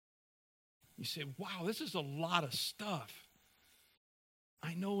 You say, wow, this is a lot of stuff.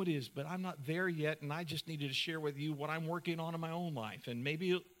 I know it is, but I'm not there yet, and I just needed to share with you what I'm working on in my own life. And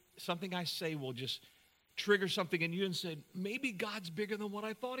maybe something I say will just trigger something in you and say, maybe God's bigger than what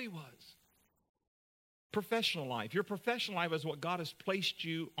I thought he was. Professional life. Your professional life is what God has placed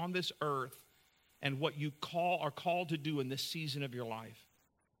you on this earth and what you are called to do in this season of your life.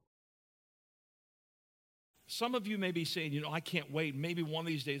 Some of you may be saying, I can't wait. Maybe one of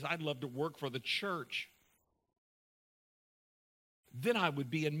these days I'd love to work for the church. Then I would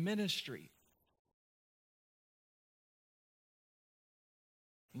be in ministry.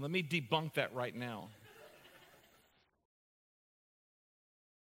 Let me debunk that right now.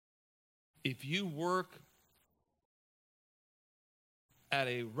 If you work at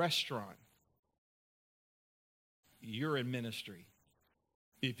a restaurant, you're in ministry.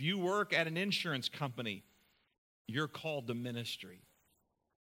 If you work at an insurance company, you're called to ministry.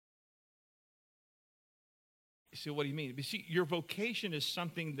 You see, what do you mean? You see, your vocation is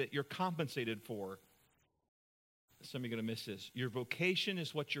something that you're compensated for. Some of you are going to miss this. Your vocation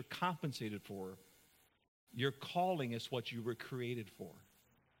is what you're compensated for. Your calling is what you were created for.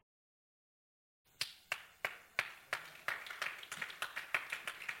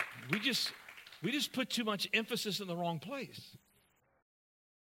 We just put too much emphasis in the wrong place.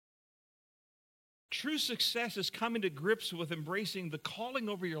 True success is coming to grips with embracing the calling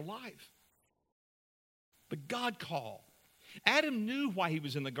over your life. The God call. Adam knew why he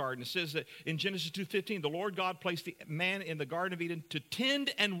was in the garden. It says that in Genesis 2:15, the Lord God placed the man in the Garden of Eden to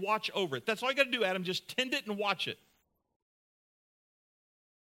tend and watch over it. That's all you got to do, Adam. Just tend it and watch it.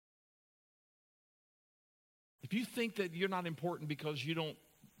 If you think that you're not important because you don't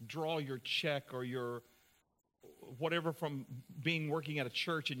draw your check or your whatever from working at a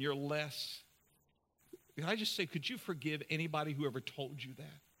church and you're less, can I just say, could you forgive anybody who ever told you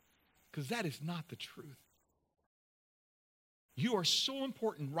that? Because that is not the truth. You are so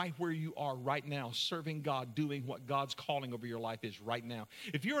important right where you are right now, serving God, doing what God's calling over your life is right now.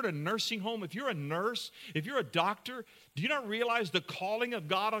 If you're at a nursing home, if you're a nurse, if you're a doctor, do you not realize the calling of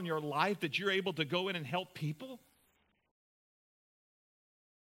God on your life that you're able to go in and help people?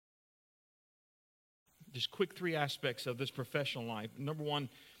 Just quick 3 aspects of this professional life. Number 1,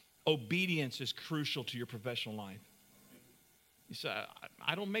 obedience is crucial to your professional life. You say,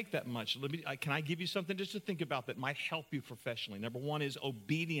 I don't make that much. Can I give you something just to think about that might help you professionally? Number 1 is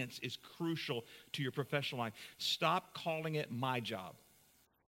obedience is crucial to your professional life. Stop calling it my job.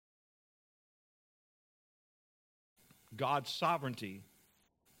 God's sovereignty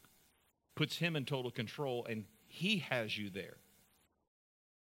puts him in total control, and he has you there.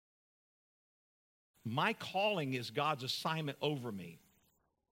 My calling is God's assignment over me.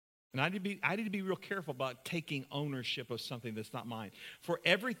 And I need to be real careful about taking ownership of something that's not mine. For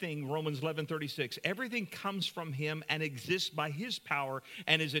everything, Romans 11:36, everything comes from him and exists by his power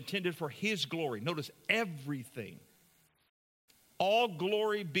and is intended for his glory. Notice, everything. All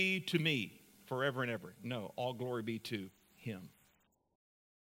glory be to me forever and ever. No, all glory be to him.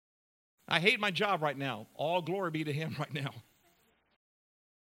 I hate my job right now. All glory be to him right now.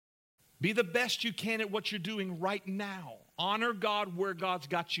 Be the best you can at what you're doing right now. Honor God where God's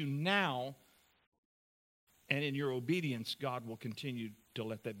got you now. And in your obedience, God will continue to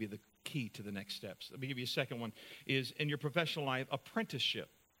let that be the key to the next steps. Let me give you a second one, is in your professional life, apprenticeship.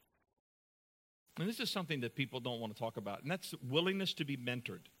 And this is something that people don't want to talk about, and that's willingness to be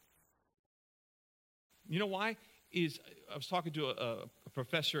mentored. You know why? I was talking to a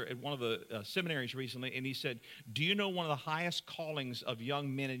professor at one of the seminaries recently, and he said, do you know one of the highest callings of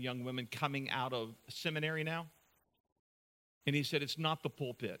young men and young women coming out of seminary now? And he said, it's not the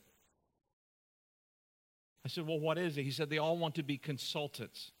pulpit. I said, well, what is it? He said, they all want to be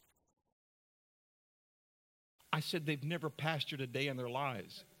consultants. I said, they've never pastored a day in their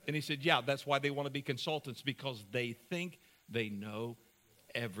lives. And he said, yeah, that's why they want to be consultants, because they think they know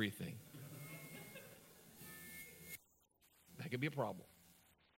everything. That could be a problem.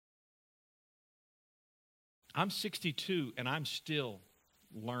 I'm 62 and I'm still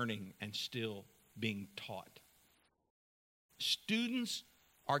learning and still being taught. Students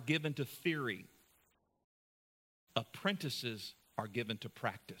are given to theory. Apprentices are given to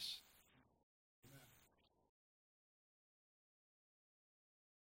practice.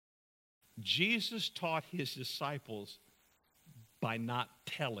 Jesus taught his disciples by not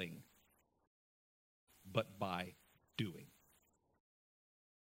telling, but by doing.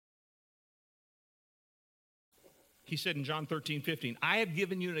 He said in John 13:15, I have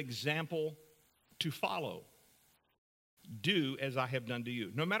given you an example to follow. Do as I have done to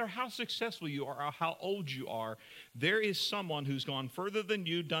you. No matter how successful you are or how old you are, there is someone who's gone further than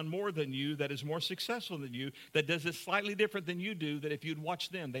you, done more than you, that is more successful than you, that does it slightly different than you do, that if you'd watch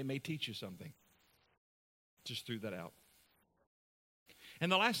them, they may teach you something. Just threw that out.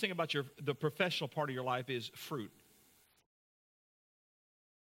 And the last thing about the professional part of your life is fruit.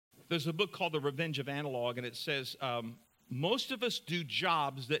 There's a book called The Revenge of Analog, and it says Most of us do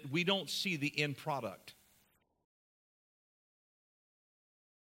jobs that we don't see the end product.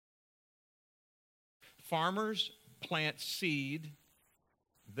 Farmers plant seed,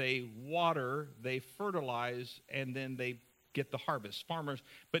 they water, they fertilize, and then they get the harvest. Farmers,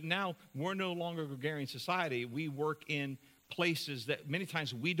 but now we're no longer a gregarian society. We work in places that many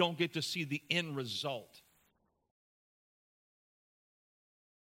times we don't get to see the end result.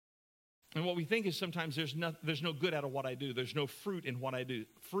 And what we think is sometimes there's no good out of what I do. There's no fruit in what I do.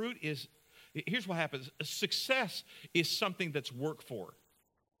 Fruit is, here's what happens. Success is something that's worked for.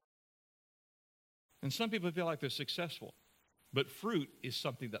 And some people feel like they're successful, but fruit is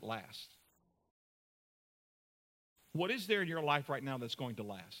something that lasts. What is there in your life right now that's going to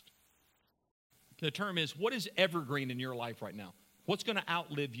last? The term is, what is evergreen in your life right now? What's going to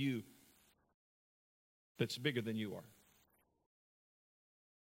outlive you that's bigger than you are?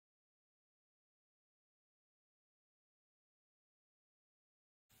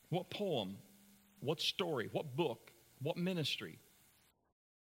 What poem, what story, what book, what ministry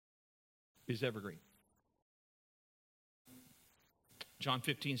is evergreen? John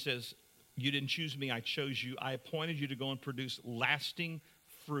 15 says, you didn't choose me, I chose you. I appointed you to go and produce lasting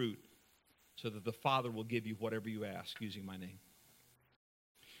fruit so that the Father will give you whatever you ask using my name.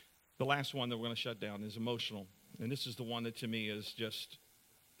 The last one that we're going to shut down is emotional. And this is the one that to me is just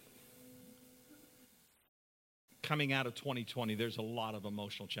coming out of 2020. There's a lot of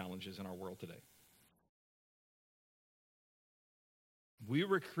emotional challenges in our world today. We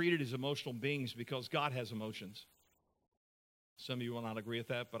were created as emotional beings because God has emotions. Some of you will not agree with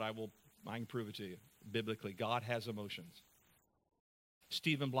that, but I can prove it to you. Biblically, God has emotions.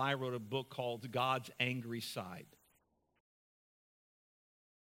 Stephen Bly wrote a book called God's Angry Side.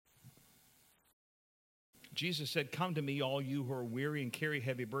 Jesus said, come to me, all you who are weary and carry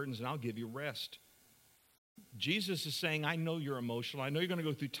heavy burdens, and I'll give you rest. Jesus is saying, I know you're emotional. I know you're going to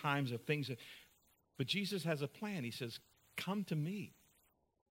go through times of things, but Jesus has a plan. He says, come to me.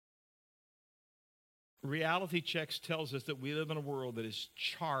 Reality checks tells us that we live in a world that is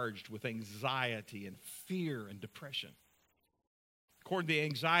charged with anxiety and fear and depression. According to the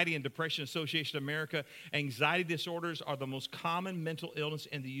Anxiety and Depression Association of America, anxiety disorders are the most common mental illness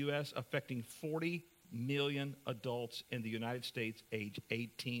in the U.S., affecting 40 million adults in the United States age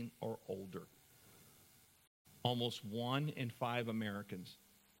 18 or older. Almost 1 in 5 Americans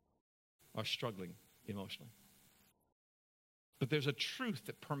are struggling emotionally. But there's a truth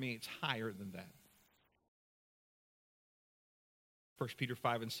that permeates higher than that. 1 Peter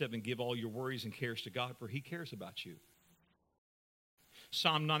 5:7, give all your worries and cares to God, for he cares about you.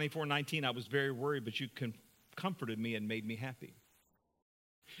 Psalm 94:19, I was very worried, but you comforted me and made me happy.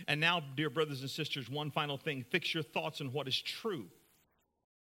 And now, dear brothers and sisters, one final thing. Fix your thoughts on what is true.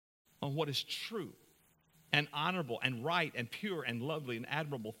 On what is true and honorable and right and pure and lovely and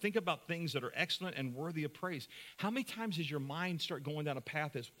admirable. Think about things that are excellent and worthy of praise. How many times does your mind start going down a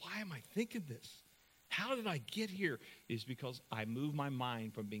path as, why am I thinking this? How did I get here? Is because I moved my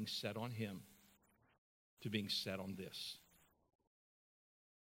mind from being set on him to being set on this.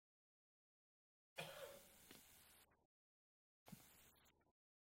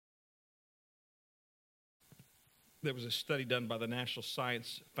 There was a study done by the National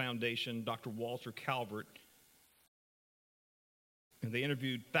Science Foundation, Dr. Walter Calvert, and they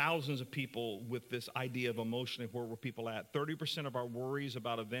interviewed thousands of people with this idea of emotionally, where were people at? 30% of our worries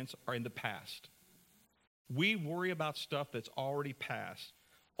about events are in the past. We worry about stuff that's already passed.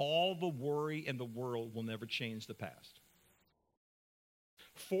 All the worry in the world will never change the past.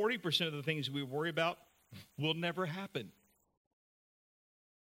 40% of the things we worry about will never happen.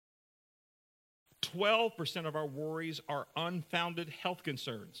 12% of our worries are unfounded health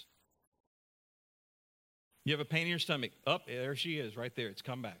concerns. You have a pain in your stomach. Up, there she is, right there. It's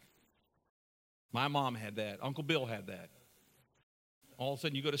come back. My mom had that. Uncle Bill had that. All of a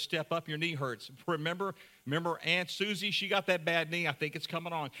sudden, you go to step up, your knee hurts. Remember Aunt Susie? She got that bad knee. I think it's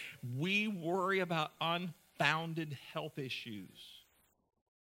coming on. We worry about unfounded health issues.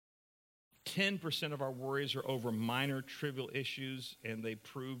 10% of our worries are over minor, trivial issues, and they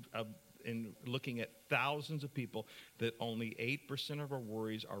proved in looking at thousands of people that only 8% of our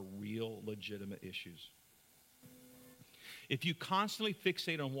worries are real, legitimate issues. If you constantly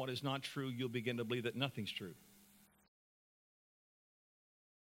fixate on what is not true, you'll begin to believe that nothing's true.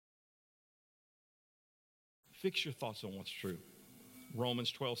 Fix your thoughts on what's true.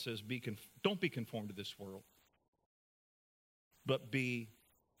 Romans 12 says, don't be conformed to this world, but be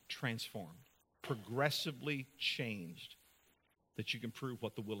transformed, progressively changed, that you can prove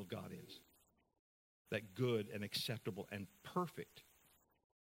what the will of God is. That good and acceptable and perfect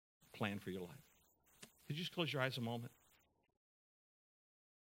plan for your life. Could you just close your eyes a moment?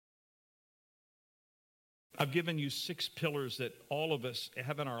 I've given you 6 pillars that all of us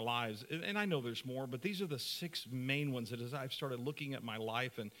have in our lives. And I know there's more, but these are the 6 main ones that as I've started looking at my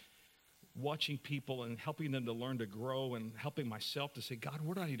life and watching people and helping them to learn to grow and helping myself to say, God,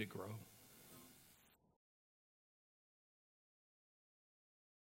 where do I need to grow?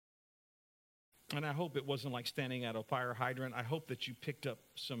 And I hope it wasn't like standing at a fire hydrant. I hope that you picked up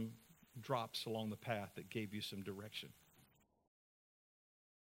some drops along the path that gave you some direction.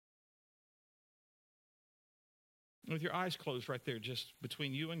 With your eyes closed right there, just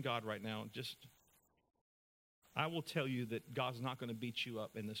between you and God right now, I will tell you that God's not going to beat you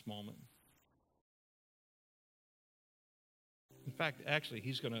up in this moment. In fact, actually,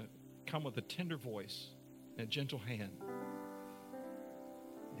 he's going to come with a tender voice and a gentle hand.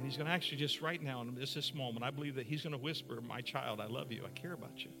 And he's going to actually just right now, in this moment, I believe that he's going to whisper, my child, I love you. I care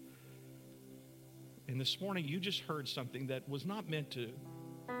about you. And this morning, you just heard something that was not meant to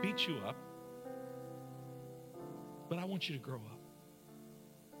beat you up, but I want you to grow up.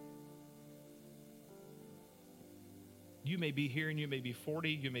 You may be here and you may be 40,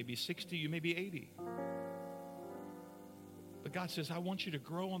 you may be 60, you may be 80. But God says, I want you to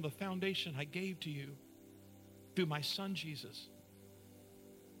grow on the foundation I gave to you through my son, Jesus.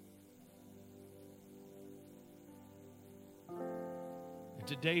 And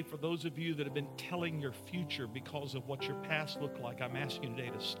today, for those of you that have been telling your future because of what your past looked like, I'm asking you today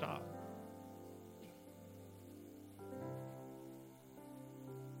to stop.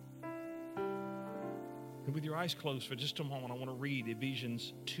 And with your eyes closed for just a moment, I want to read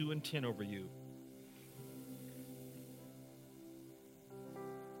Ephesians 2 and 10 over you.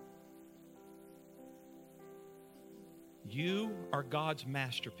 You are God's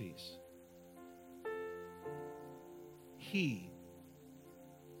masterpiece. He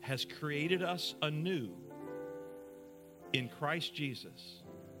has created us anew in Christ Jesus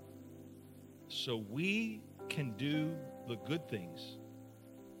so we can do the good things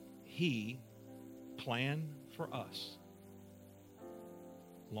He planned for us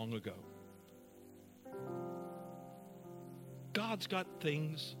long ago. God's got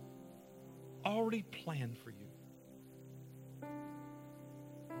things already planned for you.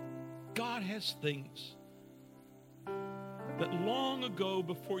 God has things that long ago,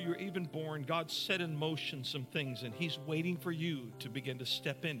 before you were even born, God set in motion some things, and He's waiting for you to begin to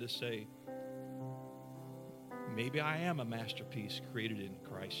step in to say, maybe I am a masterpiece created in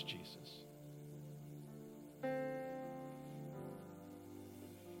Christ Jesus.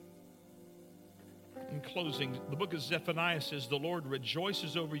 In closing, the book of Zephaniah says, the Lord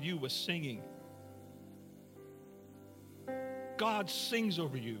rejoices over you with singing. God sings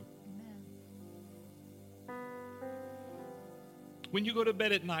over you. When you go to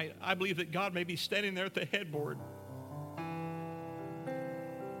bed at night, I believe that God may be standing there at the headboard.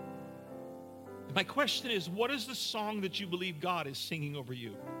 My question is, what is the song that you believe God is singing over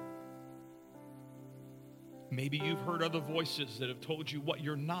you? Maybe you've heard other voices that have told you what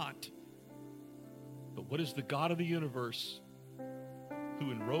you're not. But what is the God of the universe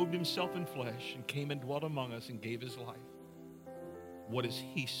who enrobed himself in flesh and came and dwelt among us and gave his life? What is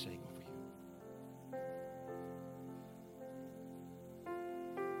he saying over you?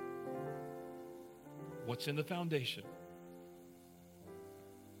 What's in the foundation?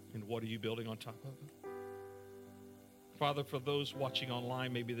 And what are you building on top of it? Father, for those watching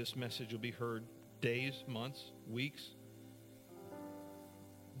online, maybe this message will be heard days, months, weeks.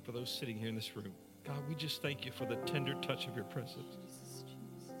 And for those sitting here in this room, God, we just thank you for the tender touch of your presence.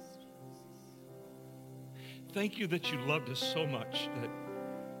 Thank you that you loved us so much that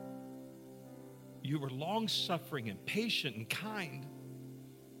you were long-suffering and patient and kind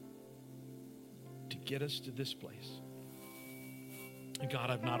to get us to this place. And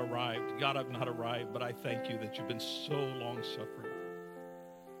God, I've not arrived. God, I've not arrived, but I thank you that you've been so long-suffering.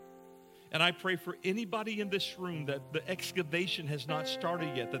 And I pray for anybody in this room that the excavation has not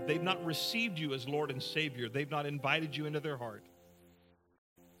started yet, that they've not received you as Lord and Savior. They've not invited you into their heart.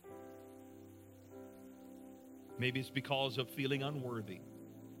 Maybe it's because of feeling unworthy,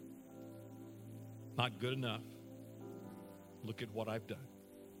 not good enough. Look at what I've done.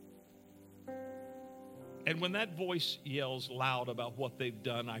 And when that voice yells loud about what they've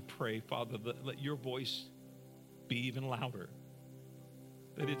done, I pray, Father, that let your voice be even louder.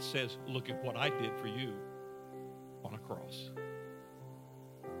 That it says, look at what I did for you on a cross.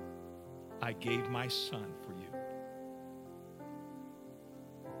 I gave my son for you.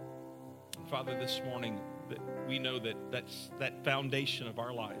 And Father, this morning, that we know that that foundation of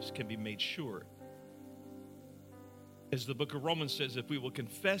our lives can be made sure. As the book of Romans says, if we will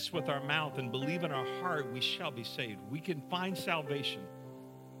confess with our mouth and believe in our heart, we shall be saved. We can find salvation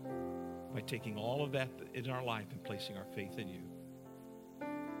by taking all of that in our life and placing our faith in you.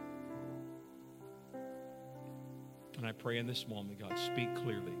 And I pray in this moment, God, speak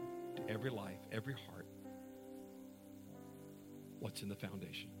clearly to every life, every heart, what's in the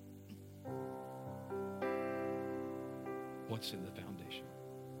foundation. What's in the foundation.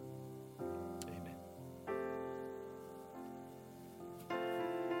 Amen.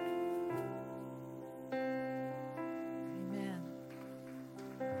 Amen.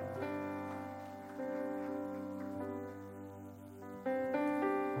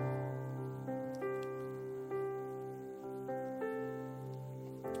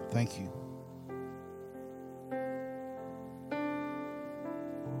 Thank you.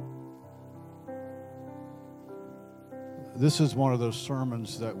 This is one of those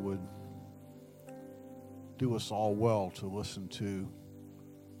sermons that would do us all well to listen to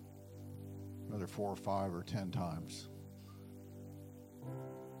another 4 or 5 or 10 times.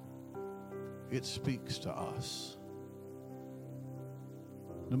 It speaks to us.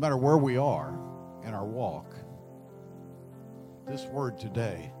 No matter where we are in our walk, this word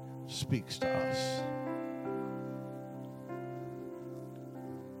today speaks to us.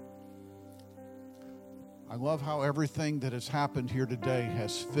 I love how everything that has happened here today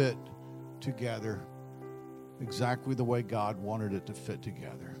has fit together exactly the way God wanted it to fit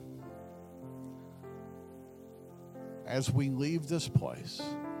together. As we leave this place,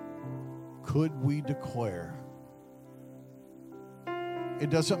 could we declare, it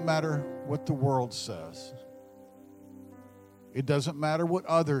doesn't matter what the world says. It doesn't matter what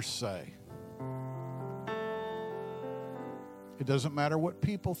others say. It doesn't matter what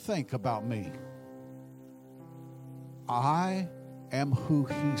people think about me. I am who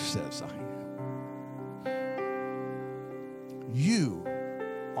He says I am. You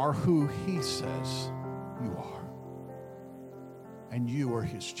are who He says you are. And you are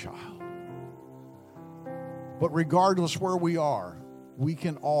His child. But regardless where we are, we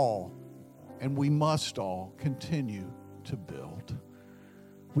can all and we must all continue to build.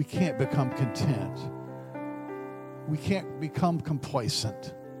 We can't become content. We can't become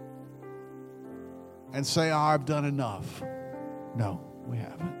complacent and say, I've done enough. No, we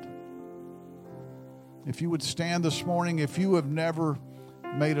haven't. If you would stand this morning, if you have never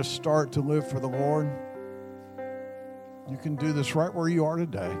made a start to live for the Lord, you can do this right where you are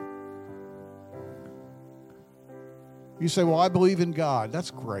today. You say, well, I believe in God.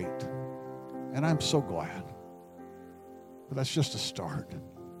 That's great. And I'm so glad. But that's just a start.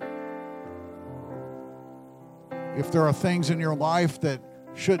 If there are things in your life that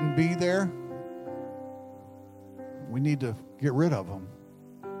shouldn't be there, we need to get rid of them.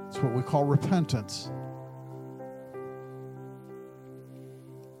 It's what we call repentance.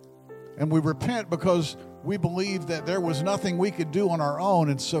 And we repent because we believe that there was nothing we could do on our own,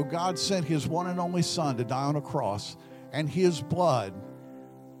 and so God sent His one and only Son to die on a cross, and His blood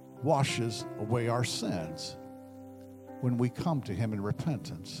washes away our sins when we come to Him in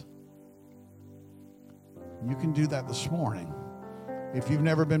repentance. You can do that this morning. If you've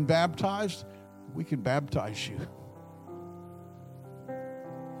never been baptized, we can baptize you.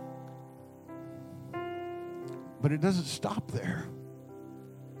 But it doesn't stop there.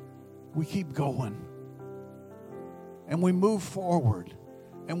 We keep going. And we move forward.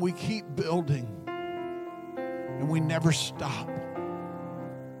 And we keep building. And we never stop.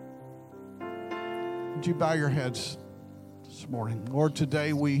 Would you bow your heads this morning? Lord,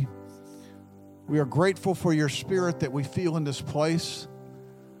 today we are grateful for your Spirit that we feel in this place.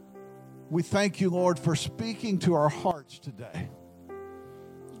 We thank you, Lord, for speaking to our hearts today.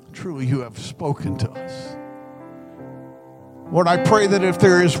 Truly, you have spoken to us. Lord, I pray that if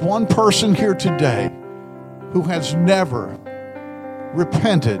there is one person here today who has never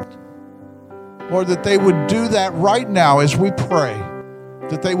repented, Lord, that they would do that right now as we pray,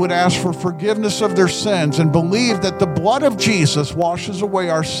 that they would ask for forgiveness of their sins and believe that the blood of Jesus washes away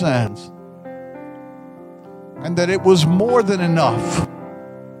our sins, and that it was more than enough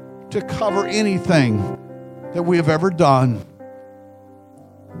to cover anything that we have ever done.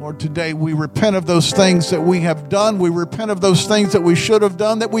 Lord, today we repent of those things that we have done. We repent of those things that we should have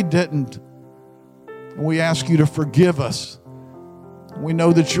done that we didn't. And we ask you to forgive us. We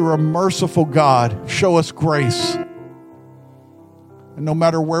know that you're a merciful God. Show us grace. And no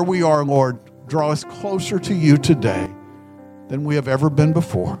matter where we are, Lord, draw us closer to you today than we have ever been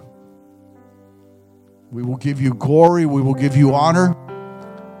before. We will give you glory. We will give you honor.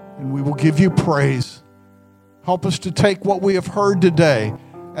 And we will give you praise. Help us to take what we have heard today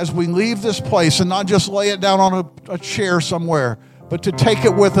as we leave this place and not just lay it down on a chair somewhere, but to take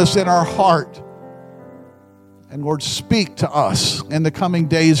it with us in our heart And Lord, speak to us in the coming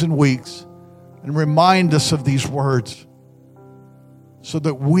days and weeks and remind us of these words so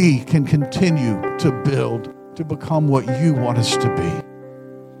that we can continue to build, to become what you want us to be.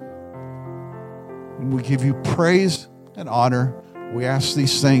 And we give you praise and honor. We ask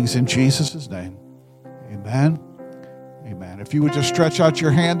these things in Jesus' name. Amen. Amen. If you would just stretch out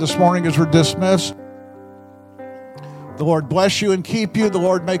your hand this morning as we're dismissed. The Lord bless you and keep you. The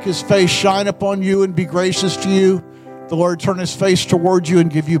Lord make his face shine upon you and be gracious to you. The Lord turn his face toward you and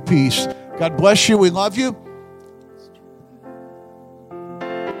give you peace. God bless you. We love you.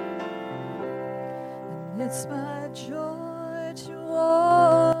 It's my joy to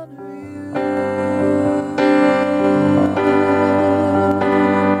walk